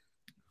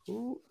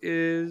 Who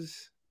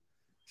is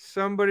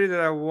somebody that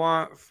I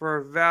want for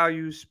a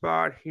value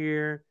spot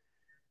here?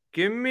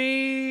 Give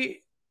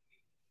me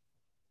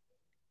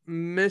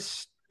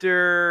Mr.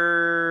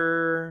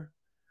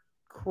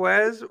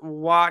 Quez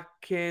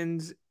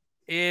Watkins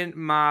in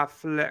my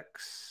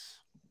flex.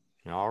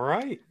 All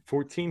right,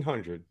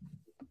 1,400.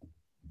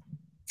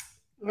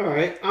 All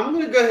right, I'm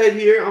going to go ahead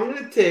here. I'm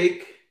going to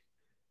take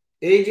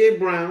A.J.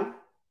 Brown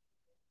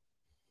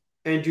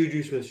and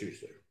Juju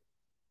Smith-Schuster.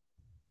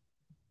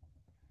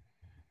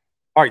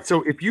 All right,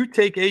 so if you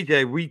take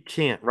AJ, we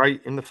can't,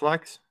 right, in the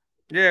flex?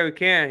 Yeah, we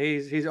can.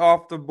 He's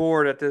off the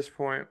board at this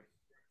point.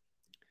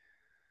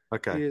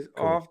 Okay. He is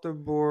off the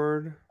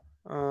board.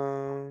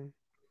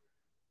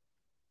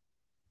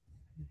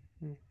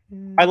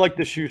 I like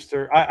the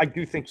Schuster. I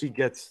do think he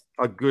gets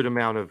a good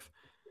amount of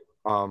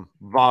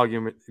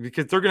volume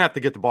because they're going to have to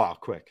get the ball out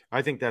quick.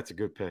 I think that's a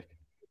good pick.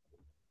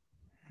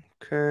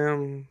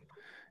 Okay.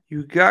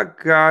 You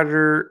got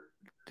Goddard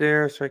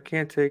there, so I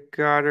can't take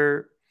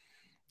Goddard.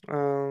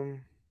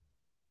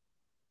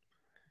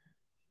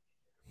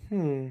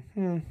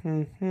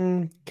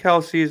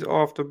 Kelsey is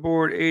off the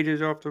board. AJ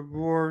is off the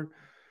board.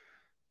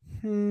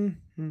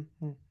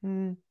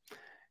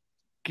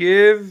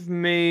 Give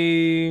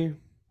me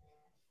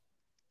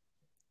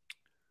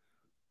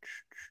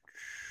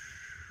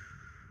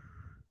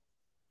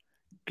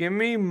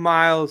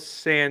Miles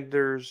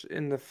Sanders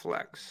in the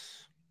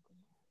flex.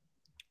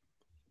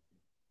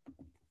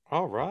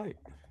 All right.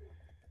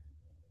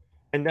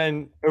 And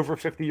then over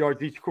 50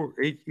 yards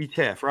each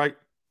half, right?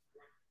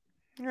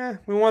 Yeah,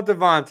 we want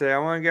Devontae. I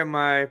want to get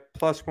my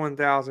plus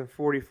 1,000,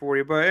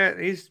 40, but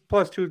he's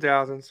plus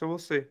 2,000, so we'll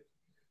see.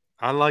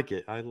 I like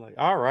it.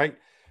 All right.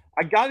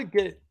 I got to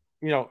get,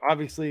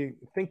 obviously,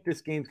 I think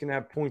this game's going to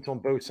have points on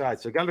both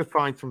sides. So I got to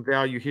find some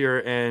value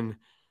here. And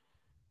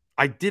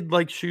I did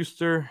like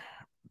Schuster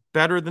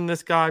better than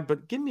this guy,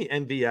 but give me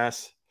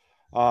MVS.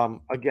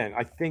 Again,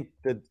 I think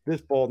that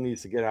this ball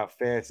needs to get out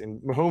fast, and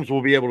Mahomes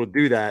will be able to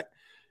do that.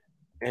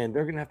 And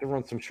they're going to have to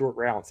run some short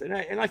routes. And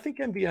I think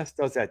MVS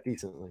does that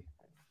decently.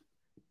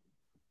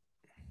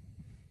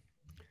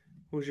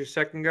 Who's your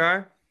second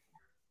guy?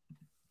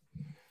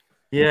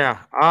 Yeah,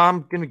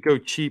 I'm going to go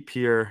cheap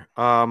here.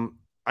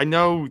 I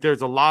know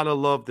there's a lot of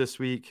love this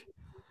week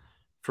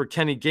for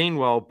Kenny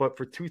Gainwell, but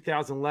for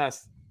 2,000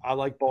 less, I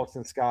like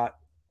Boston Scott.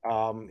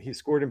 He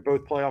scored in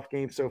both playoff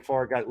games so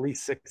far, got at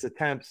least 6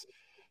 attempts.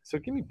 So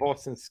give me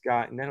Boston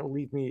Scott, and that'll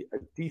leave me a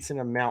decent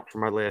amount for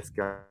my last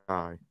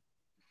guy.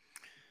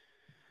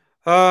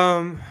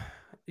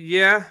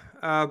 Yeah,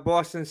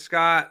 Boston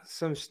Scott,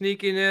 some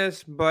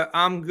sneakiness, but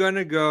I'm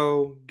gonna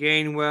go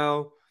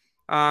Gainwell.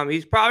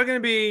 He's probably gonna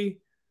be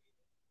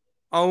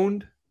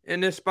owned in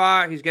this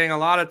spot. He's getting a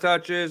lot of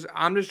touches.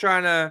 I'm just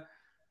trying to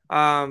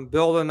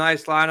build a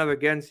nice lineup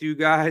against you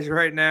guys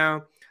right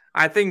now.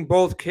 I think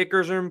both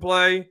kickers are in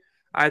play.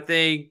 I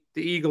think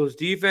the Eagles'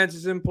 defense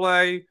is in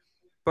play.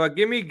 But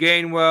give me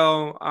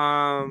Gainwell.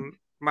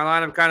 My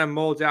lineup kind of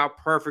molds out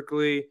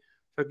perfectly.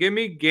 So give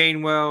me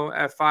Gainwell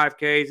at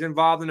 5K. He's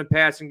involved in the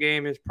passing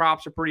game. His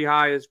props are pretty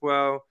high as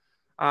well.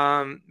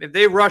 If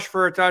they rush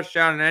for a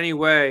touchdown in any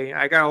way,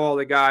 I got all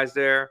the guys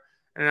there.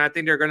 And I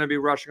think they're going to be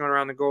rushing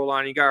around the goal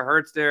line. You got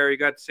Hurts there. You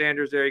got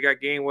Sanders there. You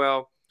got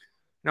Gainwell.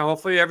 Now,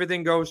 hopefully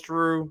everything goes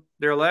through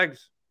their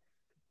legs.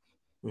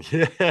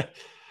 Yeah.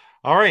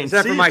 All right.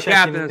 Except for my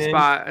captain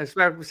spot.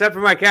 Except for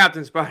my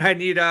captain spot. I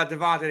need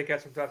Devontae to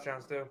catch some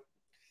touchdowns too.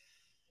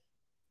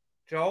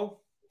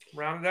 Joel,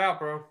 round it out,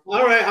 bro.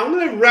 All right. I'm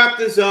going to wrap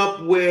this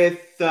up with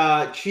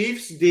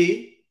Chiefs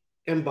D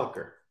and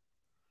Bucker.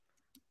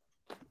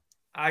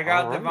 I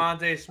got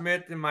Devontae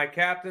Smith in my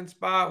captain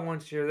spot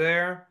once you're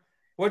there.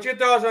 What's your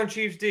thoughts on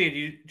Chiefs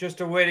D?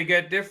 Just a way to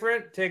get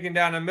different, taking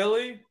down a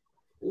Millie?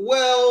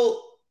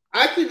 Well,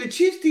 actually, the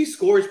Chiefs D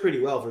scores pretty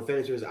well for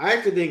fantasy. I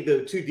actually think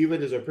the two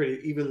defenses are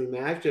pretty evenly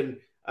matched, and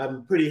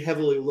I'm pretty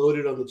heavily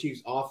loaded on the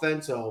Chiefs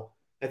offense. So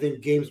I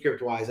think game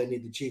script wise, I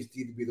need the Chiefs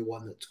D to be the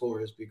one that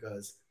scores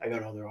because I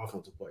got all their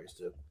offensive players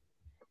too.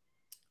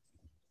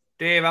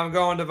 Dave, I'm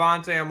going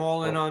Devontae. I'm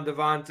all in on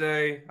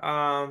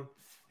Devontae.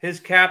 His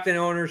captain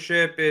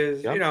ownership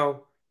is, a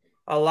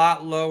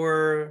lot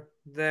lower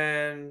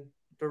than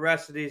the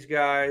rest of these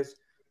guys.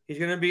 He's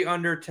going to be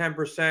under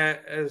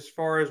 10% as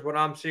far as what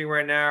I'm seeing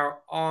right now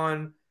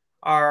on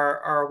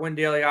our Win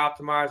Daily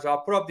Optimizer.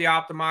 I'll put up the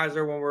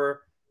optimizer when we're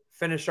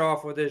finished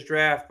off with this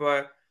draft,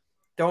 but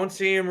don't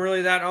see him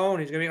really that owned.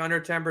 He's going to be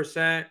under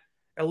 10%.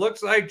 It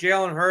looks like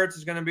Jalen Hurts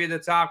is going to be the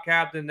top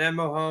captain, then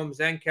Mahomes,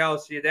 then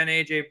Kelsey, then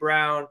A.J.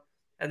 Brown,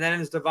 and then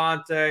it's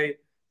Devontae.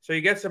 So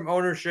you get some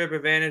ownership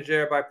advantage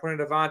there by putting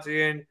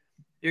Devontae in.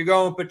 You're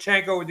going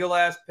Pachenko with your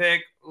last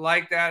pick.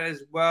 Like that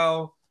as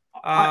well.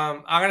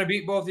 I'm going to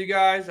beat both of you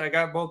guys. I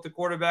got both the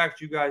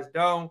quarterbacks. You guys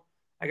don't.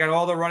 I got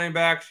all the running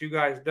backs. You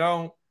guys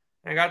don't.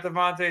 And I got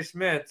Devontae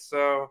Smith.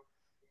 So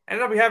I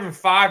ended up having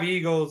 5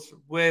 Eagles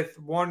with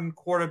 1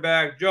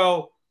 quarterback.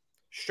 Joe,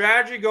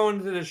 strategy going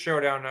into the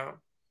showdown now.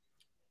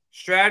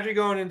 Strategy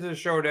going into the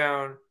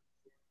showdown.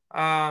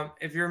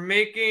 If you're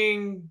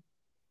making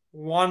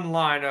one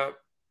lineup,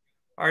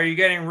 are you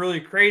getting really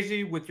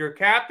crazy with your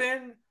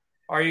captain?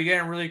 Are you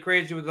getting really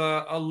crazy with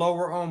a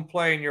lower owned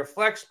play in your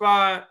flex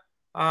spot?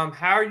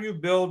 How are you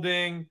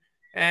building?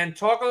 And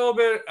talk a little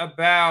bit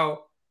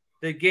about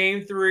the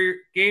game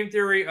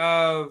theory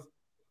of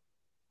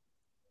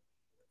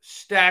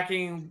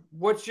stacking.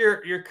 What's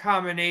your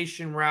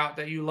combination route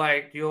that you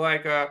like? Do you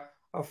like a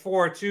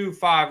 4-2,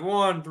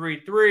 5-1,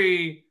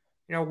 3-3?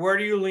 Where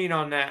do you lean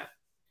on that?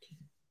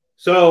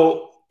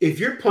 So if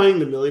you're playing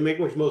the Millie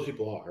Maker, which most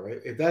people are, right?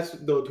 If that's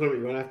the tournament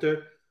you run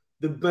after,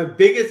 my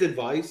biggest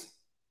advice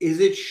is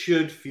it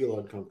should feel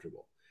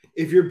uncomfortable.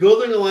 If you're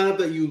building a lineup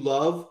that you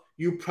love,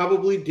 you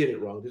probably did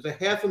it wrong. There's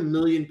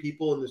 500,000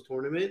 people in this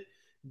tournament.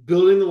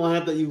 Building the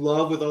lineup that you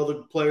love with all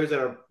the players that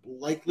are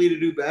likely to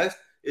do best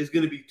is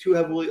going to be too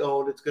heavily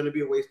owned. It's going to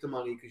be a waste of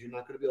money because you're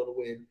not going to be able to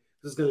win.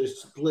 It's going to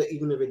split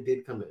even if it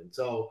did come in.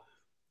 So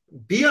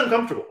be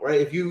uncomfortable, right?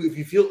 If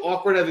you feel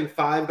awkward having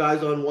 5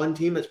 guys on one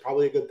team, that's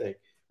probably a good thing,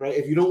 right?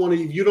 If you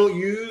don't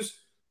use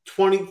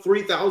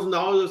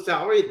 $23,000 of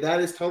salary,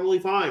 that is totally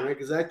fine, right?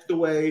 Because that's the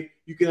way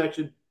you can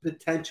actually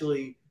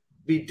potentially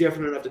be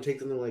different enough to take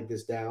something like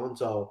this down.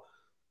 So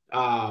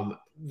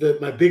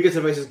my biggest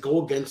advice is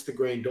go against the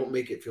grain. Don't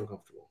make it feel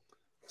comfortable.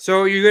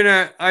 So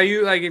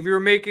if you're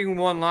making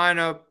one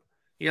lineup,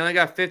 you only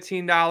got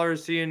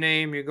 $15 to your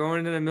name, you're going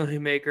into the Millie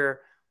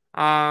Maker.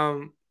 How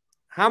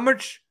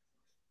much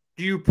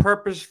do you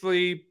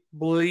purposefully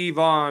believe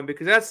on?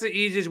 Because that's the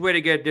easiest way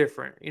to get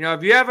different.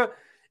 If you have a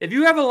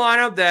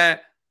lineup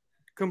that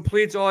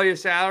completes all your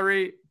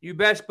salary, you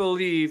best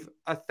believe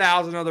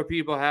 1,000 other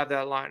people have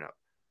that lineup.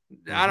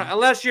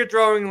 Unless you're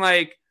throwing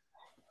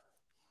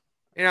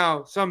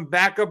some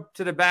backup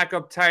to the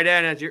backup tight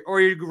end or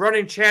you're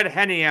running Chad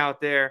Henne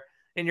out there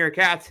in your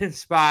captain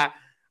spot.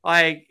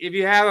 Like if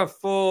you have a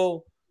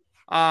full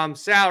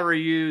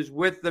salary use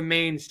with the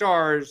main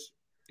stars,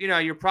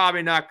 you're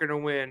probably not going to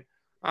win.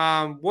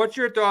 What's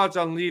your thoughts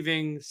on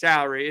leaving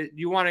salary? Do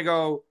you want to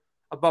go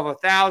above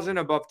 1,000,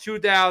 above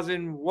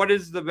 2,000? What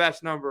is the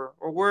best number,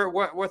 or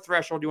what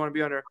threshold do you want to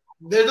be under?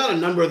 There's not a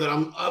number that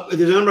I'm up.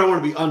 There's a number I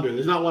want to be under.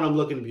 There's not one I'm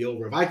looking to be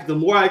over. The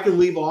more I can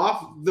leave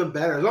off, the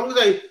better. As long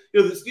as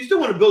you still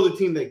want to build a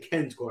team that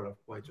can score enough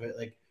points, right?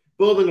 Like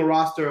building a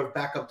roster of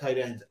backup tight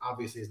ends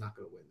obviously is not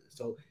going to win this.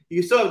 So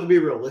you still have to be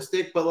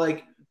realistic. But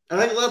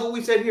I love what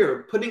we said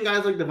here, putting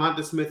guys like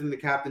Devonta Smith in the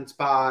captain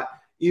spot.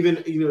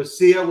 Even,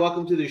 Sia,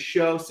 welcome to the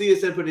show. Sia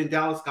said putting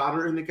Dallas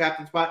Goedert in the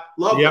captain spot.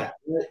 Love that.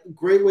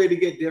 Great way to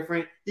get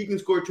different. He can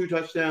score 2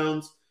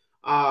 touchdowns.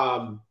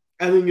 And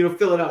then,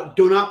 fill it out.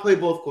 Do not play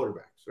both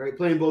quarterbacks, right?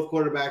 Playing both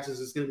quarterbacks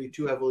is going to be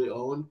too heavily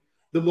owned.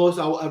 The most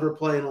I will ever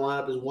play in a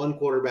lineup is one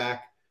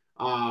quarterback.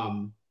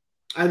 And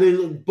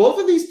then both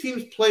of these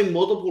teams play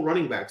multiple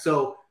running backs.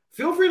 So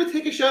feel free to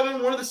take a shot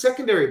on one of the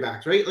secondary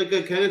backs, right? Like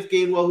a Kenneth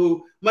Gainwell,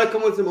 who might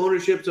come with some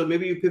ownership. So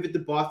maybe you pivot to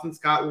Boston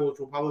Scott, which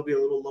will probably be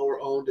a little lower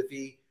owned if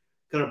he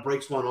kind of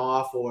breaks one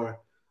off, or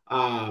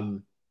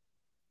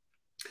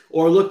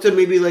look to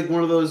maybe like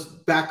one of those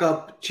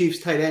backup Chiefs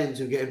tight ends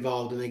who get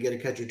involved and they get a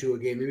catch or two a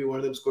game. Maybe one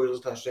of them scores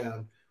a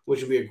touchdown,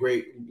 which would be a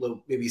great,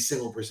 maybe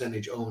single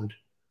percentage owned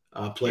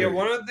player. Yeah,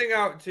 one other thing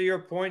to your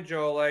point,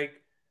 Joe, like,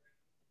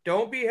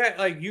 don't be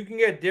you can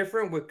get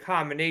different with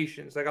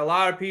combinations. Like, a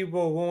lot of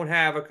people won't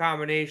have a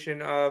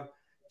combination of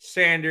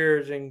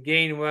Sanders and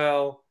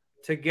Gainwell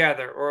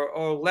together,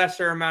 or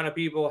lesser amount of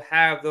people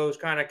have those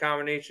kind of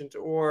combinations,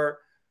 or,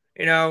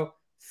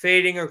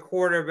 fading a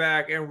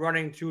quarterback and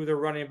running 2 of the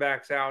running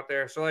backs out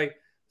there. So, like,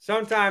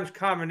 sometimes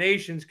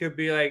combinations could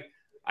be like,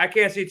 I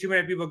can't see too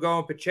many people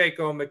going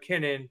Pacheco and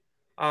McKinnon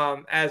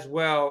as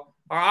well.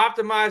 Our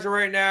optimizer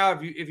right now,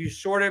 if you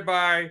sort it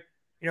by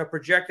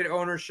projected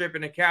ownership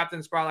in the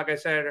captain spot, like I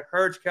said,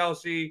 Hurts,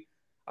 Kelsey,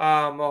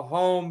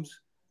 Mahomes,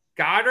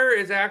 Goddard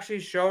is actually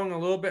showing a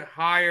little bit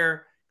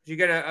higher. You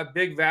get a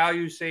big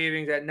value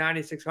savings at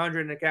 9,600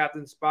 in the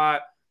captain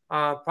spot.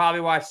 Probably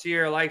why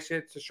Sear likes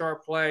it. It's a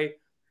sharp play.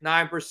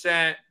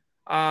 9%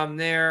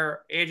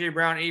 there. AJ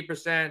Brown 8%,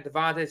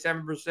 Devontae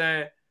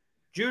 7%,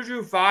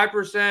 Juju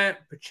 5%,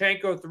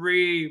 Pacheco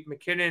 3%,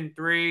 McKinnon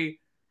 3%.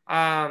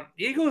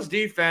 Eagles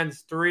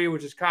defense 3%,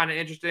 which is kind of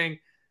interesting.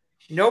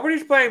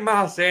 Nobody's playing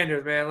Miles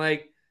Sanders, man.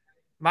 Like,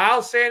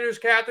 Miles Sanders,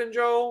 Captain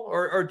Joel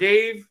or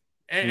Dave,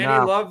 any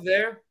love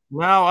there?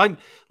 No,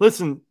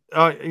 listen.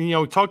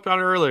 We talked about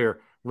it earlier.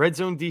 Red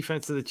zone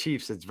defense of the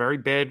Chiefs. It's very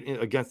bad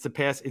against the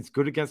pass. It's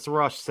good against the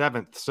rush,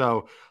 7th.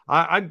 So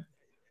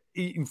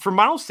for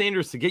Miles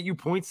Sanders to get you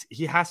points,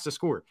 he has to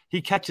score.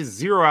 He catches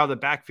 0 out of the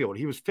backfield.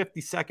 He was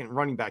 52nd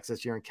running backs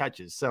this year in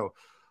catches. So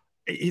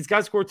he's got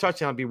to score a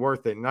touchdown and be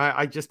worth it. And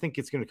I just think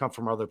it's going to come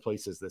from other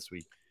places this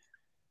week.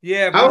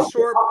 Yeah,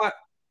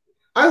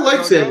 I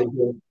like Sanders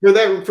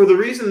for the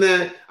reason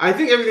that I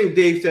think everything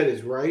Dave said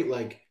is right.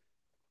 Like,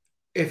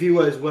 if he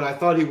was what I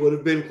thought he would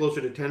have been,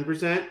 closer to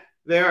 10%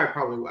 there,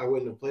 I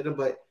wouldn't have played him.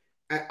 But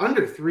at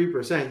under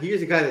 3%,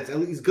 he's a guy that's at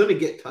least going to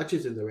get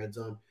touches in the red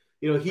zone.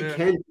 He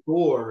can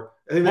score.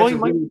 I think that's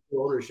really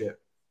cool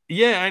ownership.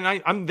 Yeah,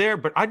 and I'm there,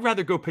 but I'd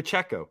rather go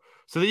Pacheco.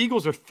 So the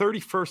Eagles are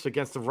 31st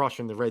against the rush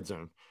in the red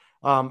zone.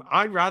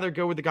 I'd rather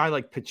go with a guy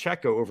like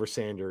Pacheco over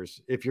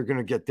Sanders if you're going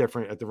to get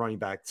different at the running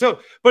back. So,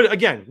 but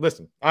again,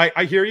 listen,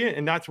 I hear you,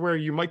 and that's where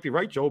you might be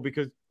right, Joel,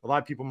 because a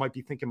lot of people might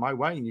be thinking my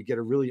way, and you get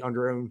a really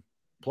under-owned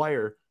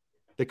player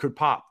that could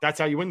pop. That's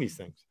how you win these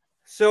things.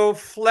 So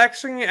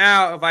flexing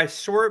out, if I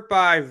sort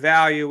by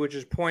value, which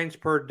is points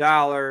per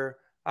dollar,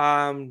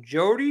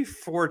 Jody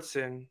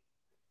Fortson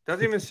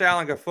doesn't even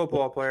sound like a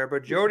football player,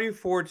 but Jody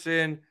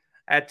Fortson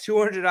at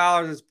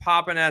 $200 is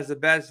popping as the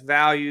best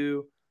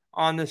value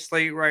on the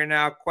slate right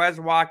now. Quez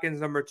Watkins,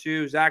 number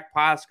 2. Zach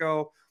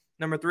Pasco,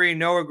 number 3.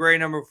 Noah Gray,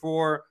 number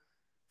 4.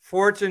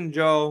 Fortson,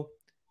 Joe,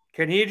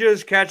 can he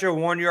just catch a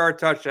 1-yard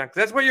touchdown? Because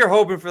that's what you're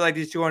hoping for, like,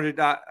 these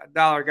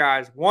 $200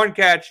 guys. One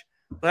catch,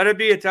 let it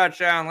be a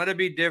touchdown, let it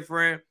be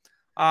different.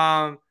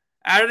 Out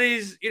of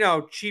these,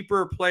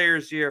 cheaper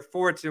players here,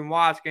 Fortson,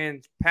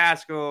 Watkins,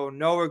 Pasco,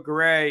 Noah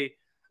Gray,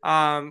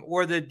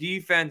 or the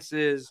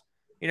defenses,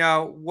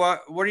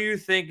 what are you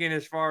thinking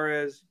as far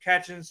as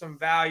catching some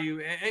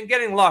value and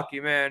getting lucky,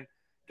 man?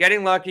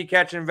 Getting lucky,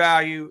 catching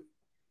value.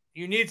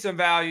 You need some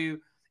value.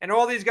 And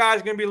all these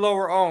guys are going to be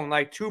lower owned,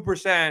 like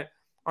 2%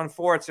 on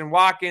Fortson.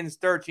 Watkins,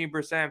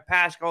 13%.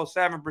 Pascal,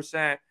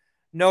 7%.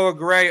 Noah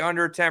Gray,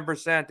 under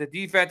 10%. The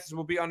defenses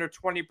will be under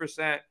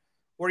 20%.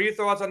 What are your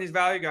thoughts on these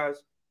value guys?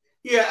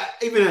 Yeah,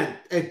 even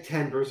at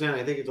 10%,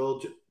 I think it's a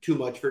little too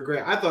much for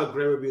Gray. I thought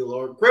Gray would be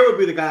lower. Gray would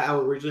be the guy I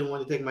originally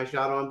wanted to take my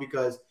shot on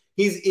because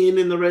he's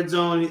in the red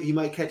zone. He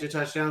might catch a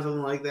touchdown,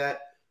 something like that.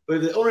 But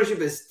if the ownership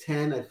is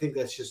 10, I think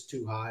that's just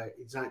too high.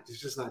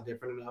 It's just not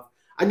different enough.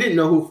 I didn't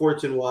know who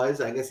Fortson was.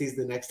 I guess he's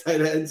the next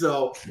tight end.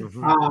 So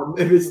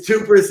if it's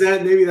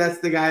 2%, maybe that's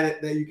the guy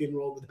that you can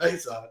roll the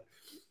dice on.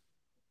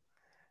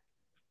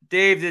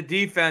 Dave, the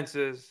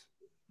defenses.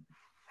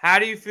 How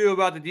do you feel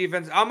about the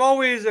defense? I'm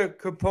always a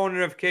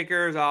component of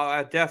kickers.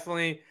 I'll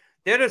definitely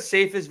 – they're the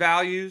safest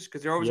values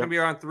because they're always going to be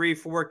around 3,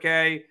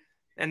 4K.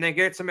 And they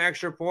get some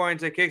extra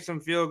points. They kick some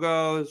field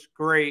goals.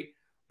 Great.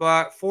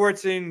 But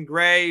Fortson,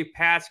 Gray,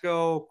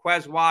 Pasco,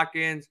 Quez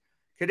Watkins.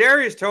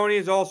 Kadarius Toney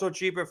is also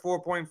cheap at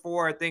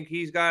 4.4. I think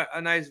he's got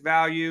a nice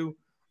value.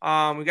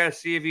 We got to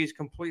see if he's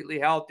completely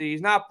healthy.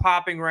 He's not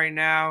popping right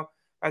now.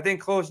 I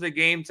think close to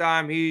game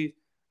time, he's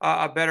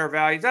a better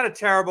value. He's not a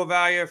terrible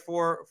value at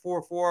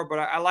 4.4, but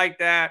I like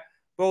that.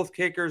 Both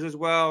kickers as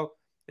well.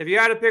 If you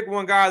had to pick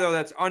one guy, though,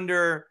 that's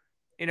under,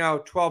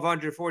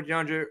 $1,200,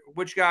 $1,400,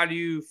 which guy do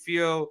you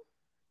feel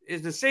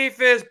is the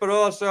safest, but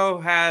also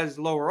has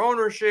lower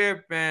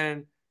ownership,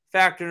 and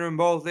factoring them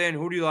both in?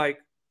 Who do you like?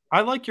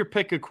 I like your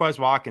pick of Quez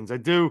Watkins. I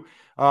do.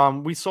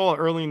 We saw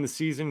early in the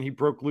season, he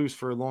broke loose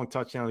for a long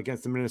touchdown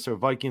against the Minnesota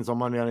Vikings on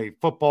Monday Night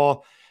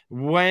Football.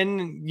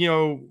 When,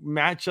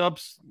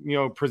 matchups,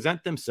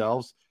 present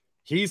themselves,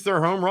 he's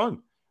their home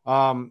run.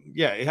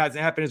 It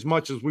hasn't happened as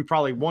much as we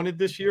probably wanted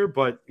this year,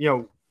 but,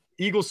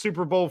 Eagles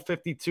Super Bowl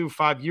 52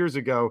 5 years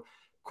ago,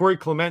 Corey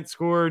Clement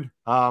scored.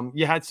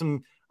 You had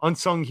some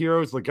unsung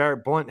heroes.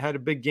 LeGarrette Blount had a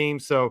big game.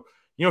 So,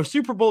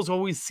 Super Bowls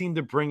always seem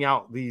to bring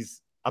out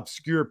these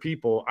obscure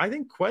people. I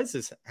think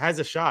Quez has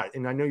a shot,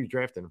 and I know you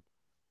drafted him.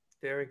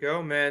 There we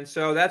go, man.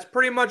 So that's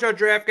pretty much our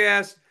draft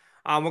cast.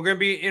 We're going to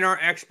be in our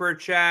expert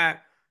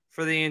chat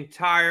for the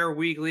entire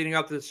week leading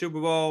up to the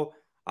Super Bowl.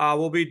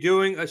 We'll be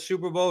doing a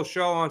Super Bowl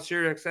show on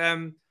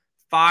SiriusXM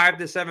 5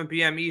 to 7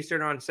 p.m.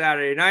 Eastern on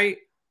Saturday night.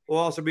 We'll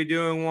also be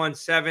doing one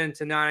 7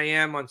 to 9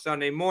 a.m. on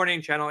Sunday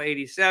morning, channel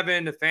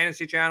 87, the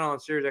fantasy channel on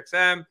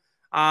SiriusXM.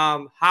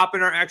 Hop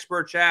in our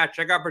expert chat.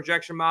 Check out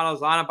projection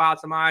models, lineup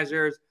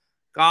optimizers,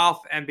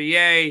 golf,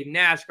 NBA,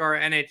 NASCAR,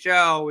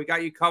 NHL. We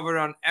got you covered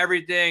on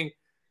everything.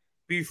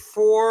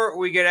 Before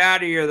we get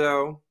out of here,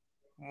 though,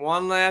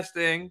 one last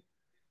thing.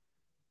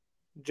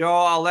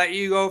 Joel, I'll let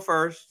you go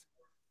first.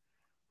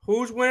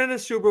 Who's winning the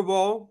Super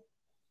Bowl,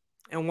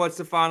 and what's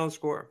the final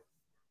score?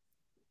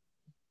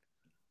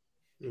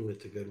 Ooh,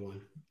 it's a good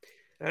one.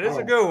 That is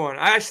a good one.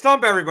 I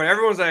stump everybody.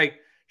 Everyone's like,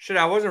 shit,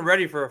 I wasn't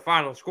ready for a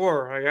final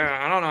score. Like,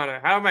 I don't know.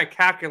 How am I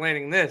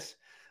calculating this?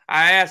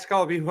 I asked a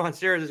couple people on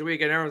Sirius this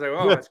week, and everyone's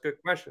like, oh, that's a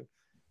good question.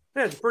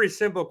 Yeah, it's a pretty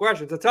simple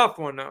question. It's a tough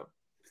one, though.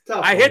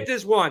 I hit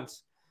this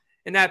once.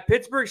 In that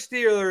Pittsburgh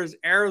Steelers,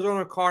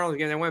 Arizona Cardinals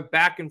game, they went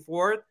back and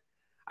forth.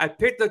 I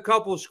picked a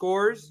couple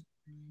scores,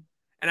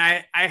 and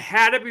I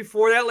had it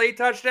before that late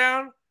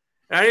touchdown,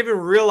 and I didn't even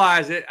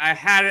realize it. I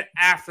had it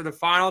after the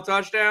final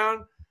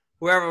touchdown.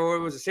 Whoever it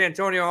was,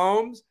 Santonio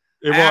Holmes.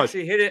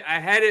 Actually hit it. I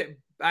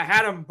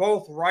had them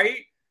both right.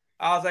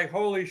 I was like,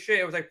 holy shit!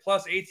 It was like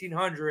plus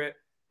 1,800.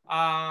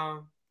 I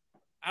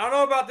don't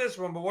know about this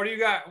one, but what do you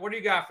got? What do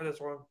you got for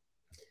this one?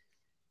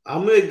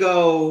 I'm gonna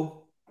go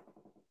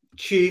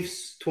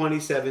Chiefs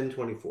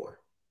 27-24.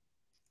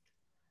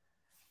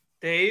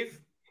 Dave,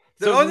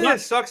 the only thing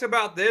that sucks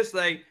about this,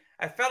 like,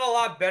 I felt a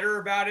lot better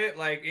about it,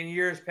 like, in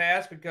years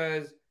past,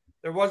 because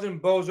there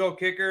wasn't bozo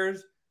kickers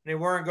and they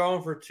weren't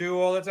going for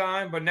two all the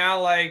time. But now,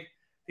 like,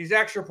 these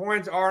extra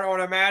points aren't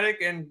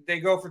automatic and they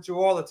go for two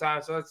all the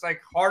time. So it's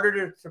like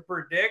harder to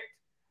predict.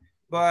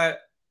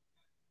 But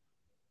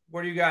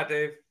what do you got,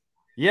 Dave?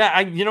 Yeah,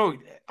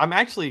 I'm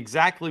actually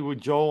exactly with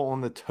Joel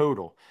on the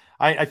total.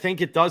 I think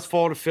it does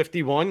fall to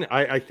 51.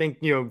 I think,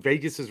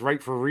 Vegas is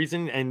right for a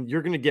reason, and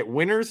you're going to get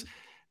winners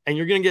and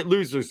you're going to get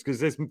losers because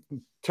this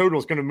total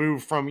is going to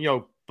move from,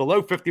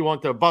 below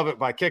 51 to above it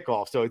by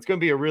kickoff. So it's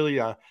going to be a really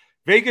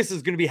Vegas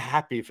is going to be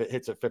happy if it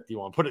hits at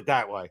 51, put it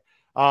that way.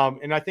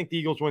 And I think the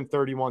Eagles win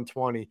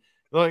 31-20.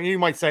 You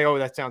might say, oh,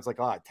 that sounds like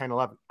a lot,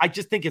 10-11. I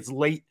just think it's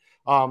late.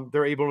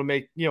 They're able to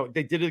make,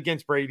 they did it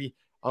against Brady,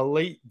 a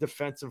late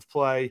defensive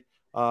play.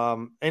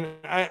 And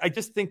I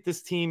just think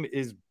this team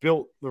is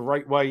built the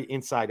right way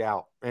inside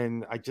out.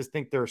 And I just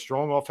think they're a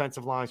strong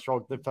offensive line,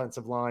 strong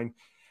defensive line,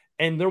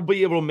 and they'll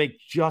be able to make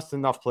just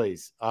enough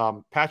plays.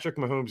 Patrick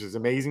Mahomes is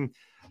amazing.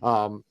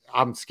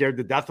 I'm scared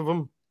to death of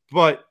him,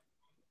 but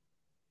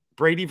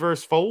Brady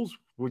versus Foles,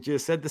 would you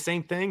have said the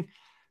same thing?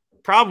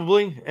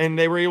 Probably. And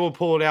they were able to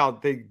pull it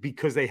out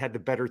because they had the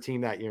better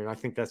team that year. And I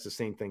think that's the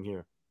same thing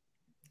here.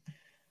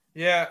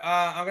 Yeah,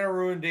 I'm going to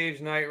ruin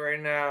Dave's night right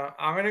now.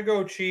 I'm going to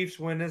go Chiefs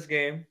win this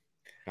game.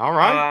 All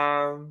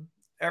right.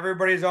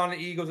 Everybody's on the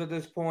Eagles at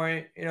this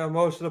point.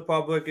 Most of the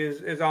public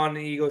is on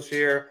the Eagles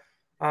here.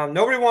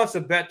 Nobody wants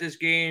to bet this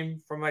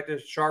game from like the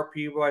sharp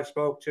people I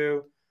spoke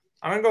to.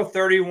 I'm going to go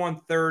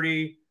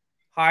 31-30,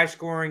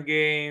 high-scoring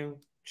game.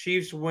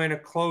 Chiefs win a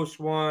close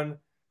one,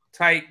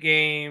 tight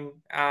game.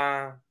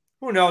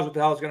 Who knows what the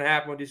hell is going to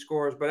happen with these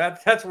scores, but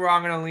that's where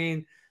I'm going to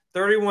lean.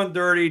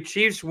 31-30,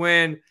 Chiefs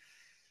win.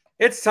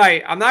 It's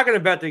tight. I'm not going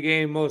to bet the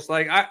game most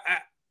likely.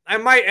 I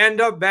might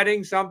end up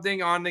betting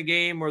something on the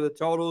game or the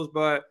totals,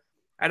 but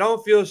I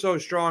don't feel so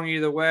strong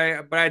either way.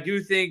 But I do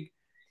think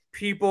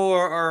people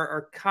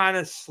are kind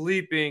of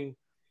sleeping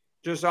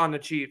just on the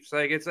Chiefs.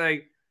 Like, it's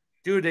like,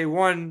 dude, they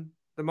won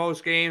the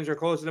most games or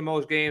close to the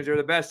most games. They're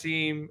the best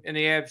team in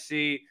the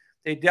AFC.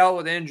 They dealt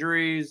with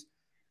injuries.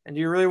 And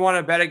do you really want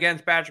to bet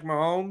against Patrick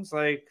Mahomes?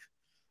 Like,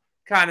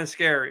 kind of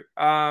scary.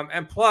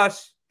 And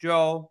plus,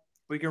 Joe,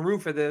 we can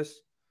root for this.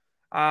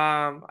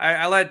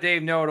 I let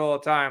Dave know it all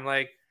the time.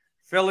 Like,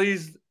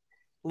 Phillies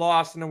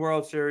lost in the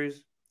World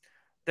Series.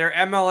 Their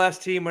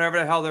MLS team, whatever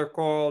the hell they're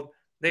called,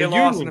 they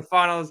lost in the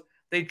finals.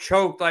 They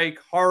choked like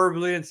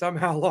horribly and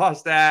somehow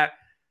lost that.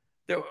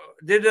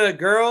 Did the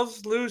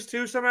girls lose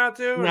too somehow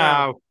too?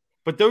 No,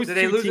 but those did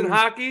they lose in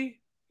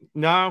hockey?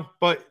 No,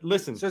 but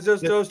listen. So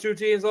those two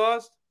teams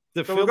lost.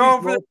 So we're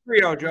going for the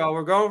trio, Joe.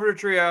 We're going for the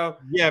trio.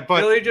 Yeah,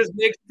 but Philly just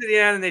makes it to the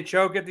end and they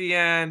choke at the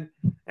end.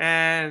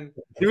 And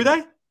do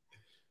they?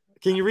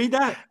 Can you read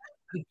that?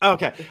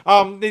 Okay.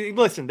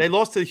 Listen, they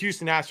lost to the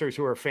Houston Astros,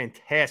 who are a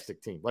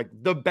fantastic team, like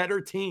the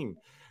better team.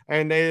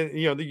 And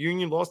the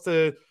Union lost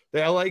to the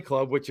LA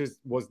Club, which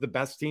was the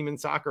best team in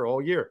soccer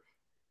all year.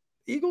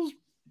 Eagles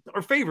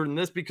are favored in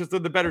this because they're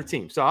the better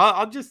team. So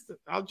I'll just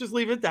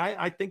leave it at that.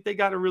 I think they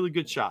got a really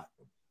good shot.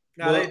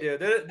 No, they do.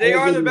 They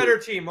are the better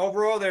team.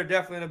 Overall, they're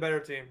definitely the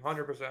better team.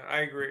 100%. I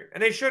agree.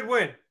 And they should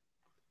win.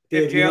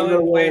 If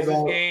Jalen plays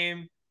this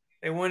game,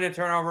 they win a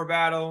turnover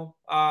battle.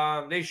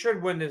 They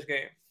should win this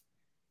game.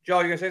 Joe,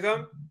 you going to say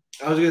something?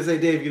 I was going to say,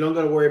 Dave, you don't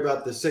got to worry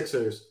about the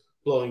Sixers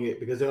blowing it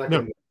because they're not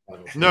going to.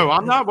 No,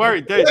 I'm not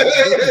worried, Dave.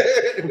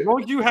 As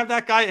long as you have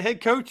that guy at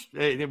head coach,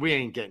 we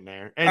ain't getting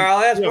there. And, all right,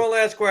 I'll ask one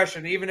last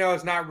question, even though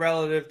it's not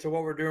relative to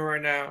what we're doing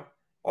right now.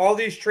 All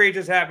these trades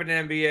just happened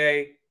in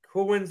NBA.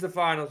 Who wins the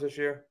finals this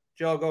year?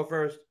 Joe, go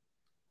first.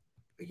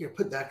 You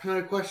put that kind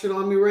of question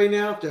on me right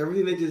now after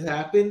everything that just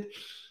happened.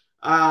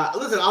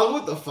 Listen, I'll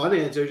with the fun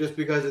answer just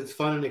because it's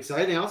fun and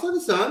exciting. I'll say the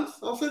Suns.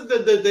 I'll say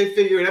that they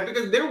figure it out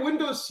because their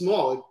window's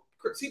small.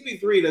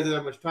 CP3 doesn't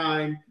have much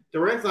time.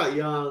 Durant's not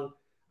young.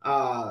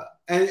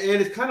 And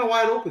it's kind of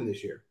wide open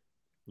this year.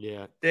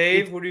 Yeah.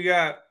 Dave, what do you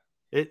got?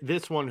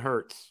 This one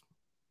hurts.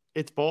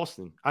 It's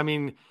Boston. I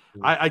mean,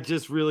 I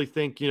just really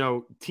think,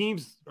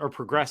 teams are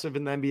progressive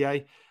in the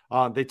NBA.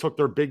 They took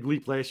their big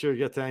leap last year to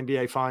get to the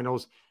NBA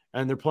finals,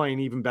 and they're playing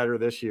even better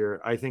this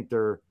year. I think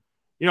they're,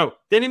 they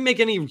didn't make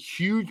any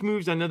huge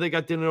moves. I know they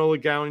got Danilo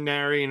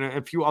Gallinari and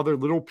a few other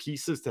little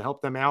pieces to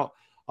help them out.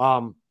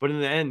 But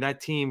in the end,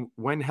 that team,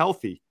 when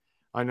healthy,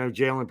 I know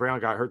Jaylen Brown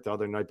got hurt the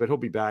other night, but he'll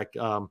be back.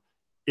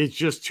 It's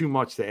just too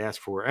much to ask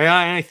for. And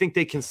I think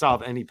they can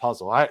solve any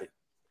puzzle. The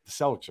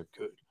Celtics are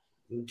good.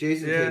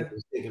 Jason Tatum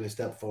is taking a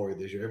step forward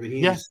this year. I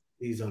mean,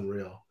 he's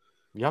unreal.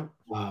 Yep.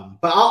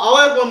 But I'll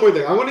add one more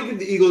thing. I want to give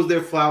the Eagles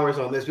their flowers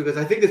on this because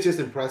I think it's just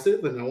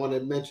impressive, and I want to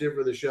mention it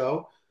for the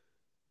show.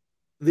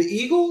 The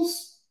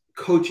Eagles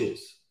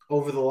coaches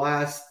over the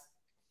last,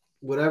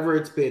 whatever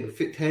it's been,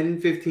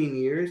 10, 15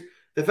 years,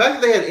 the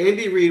fact that they had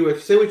Andy Reid,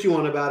 which say what you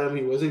want about him,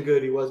 he wasn't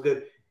good, he was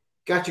good,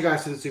 got you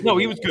guys to the Super Bowl. No,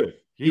 he was good.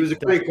 He was a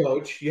great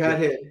coach. You had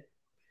him.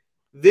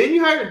 Then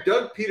you hired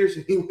Doug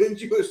Peterson. He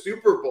wins you a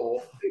Super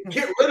Bowl.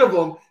 Get rid of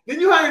him. Then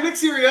you hire Nick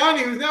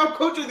Sirianni, who's now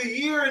coach of the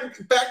year,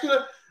 and back to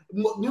the –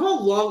 you know how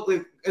long,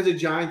 like, as a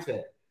Giants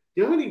fan,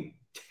 you know how many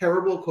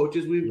terrible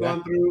coaches we've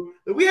gone through?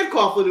 We had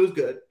Coughlin, who was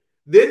good.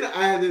 Then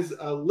I had this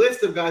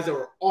list of guys that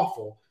were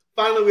awful.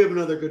 Finally, we have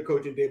another good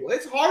coaching table.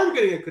 It's hard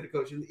getting a good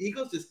coach, and the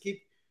Eagles just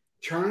keep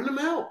churning them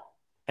out.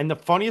 And the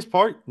funniest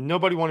part,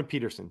 nobody wanted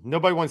Peterson.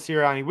 Nobody wanted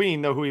Sirianni. We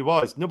didn't know who he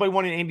was. Nobody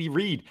wanted Andy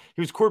Reid.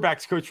 He was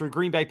quarterbacks coach for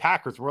Green Bay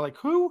Packers. We're like,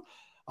 who?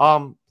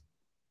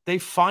 They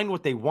find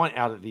what they want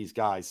out of these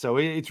guys. So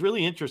it's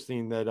really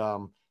interesting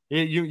that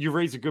you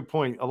raise a good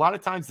point. A lot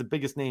of times the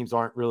biggest names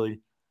aren't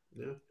really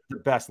the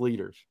best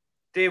leaders.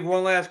 Dave,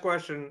 one last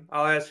question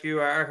I'll ask you.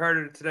 I heard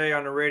it today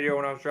on the radio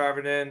when I was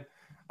driving in.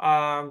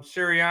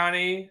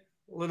 Sirianni,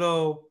 a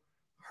little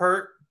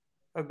hurt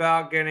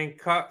about getting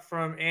cut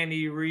from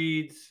Andy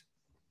Reid's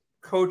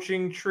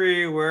coaching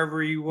tree,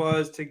 wherever he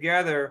was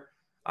together.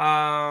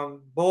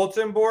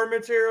 Bulletin board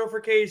material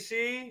for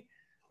KC,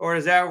 or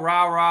is that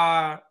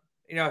rah-rah,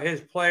 his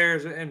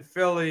players in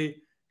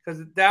Philly?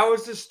 Because that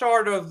was the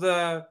start of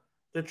the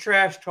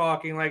trash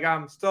talking. Like,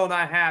 I'm still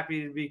not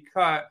happy to be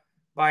cut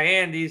by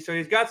Andy. So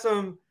he's got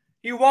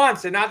he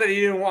wants it. Not that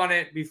he didn't want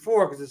it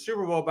before because it's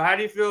Super Bowl, but how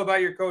do you feel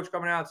about your coach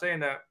coming out and saying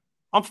that?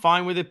 I'm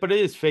fine with it, but it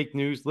is fake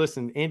news.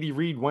 Listen, Andy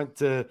Reid went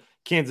to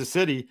Kansas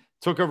City,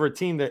 took over a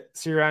team that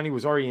Sirianni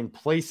was already in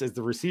place as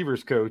the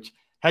receivers coach,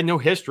 had no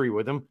history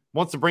with him,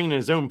 wants to bring in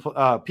his own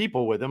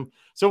people with him.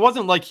 So it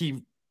wasn't like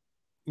he,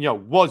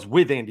 was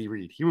with Andy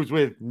Reid. He was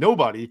with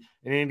nobody.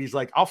 And Andy's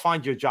like, I'll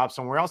find you a job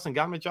somewhere else, and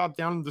got him a job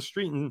down the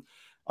street in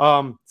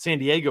San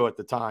Diego at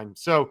the time.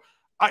 So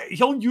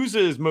he'll use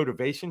it as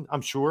motivation,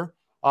 I'm sure.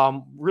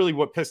 Really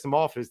what pissed him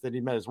off is that he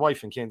met his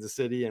wife in Kansas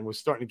City and was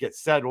starting to get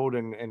settled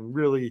and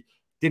really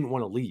didn't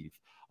want to leave.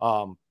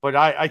 But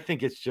I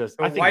think it's just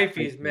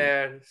wifey's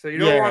mad, so you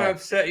don't want to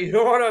upset. You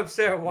don't want to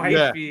upset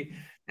wifey. Yeah.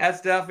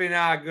 That's definitely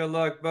not a good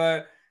look.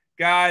 But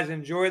guys,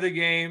 enjoy the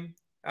game.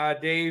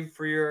 Dave,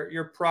 for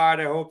your pride,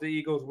 I hope the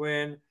Eagles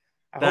win.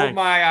 I hope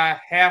my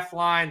half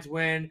lines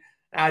win.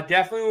 I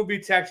definitely will be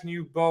texting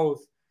you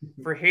both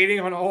for hating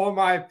on all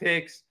my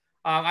picks.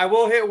 I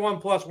will hit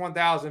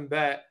 1+1,000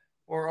 bet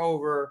or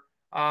over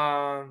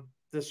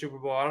the Super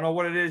Bowl. I don't know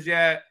what it is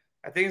yet.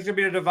 I think it's gonna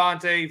be the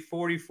Devontae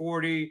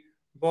 40-40.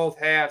 Both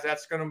halves.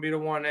 That's going to be the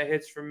one that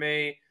hits for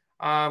me.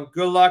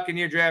 Good luck in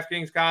your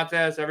DraftKings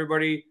contest.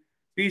 Everybody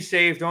be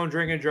safe. Don't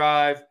drink and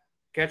drive.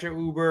 Catch an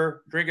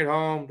Uber. Drink at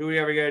home. Do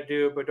whatever you got to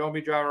do, but don't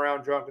be driving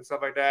around drunk and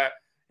stuff like that.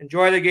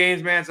 Enjoy the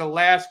games, man. It's the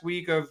last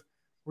week of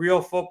real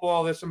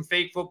football. There's some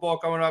fake football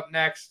coming up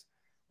next.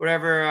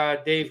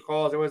 Whatever Dave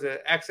calls it. Was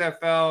it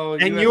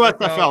XFL? And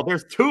USFL.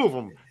 There's two of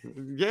them.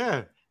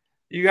 Yeah.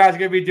 You guys are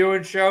going to be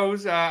doing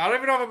shows. I don't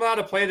even know if I'm allowed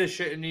to play this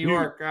shit in New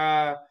York.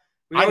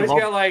 We always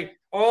get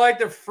all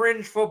the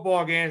fringe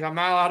football games. I'm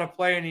not allowed to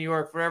play in New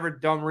York for whatever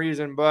dumb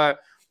reason, but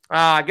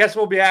I guess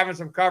we'll be having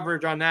some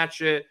coverage on that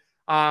shit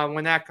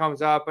when that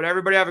comes up. But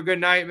everybody have a good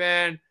night,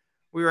 man.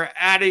 We were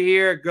out of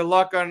here. Good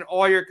luck on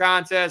all your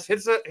contests.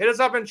 Hit us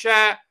up in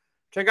chat.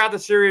 Check out the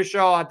Serious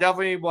Show. I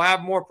definitely will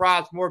have more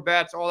props, more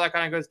bets, all that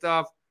kind of good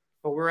stuff.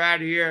 But we're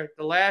out of here.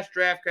 The last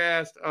draft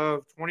cast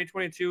of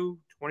 2022-23,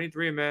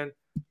 man.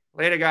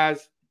 Later,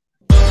 guys.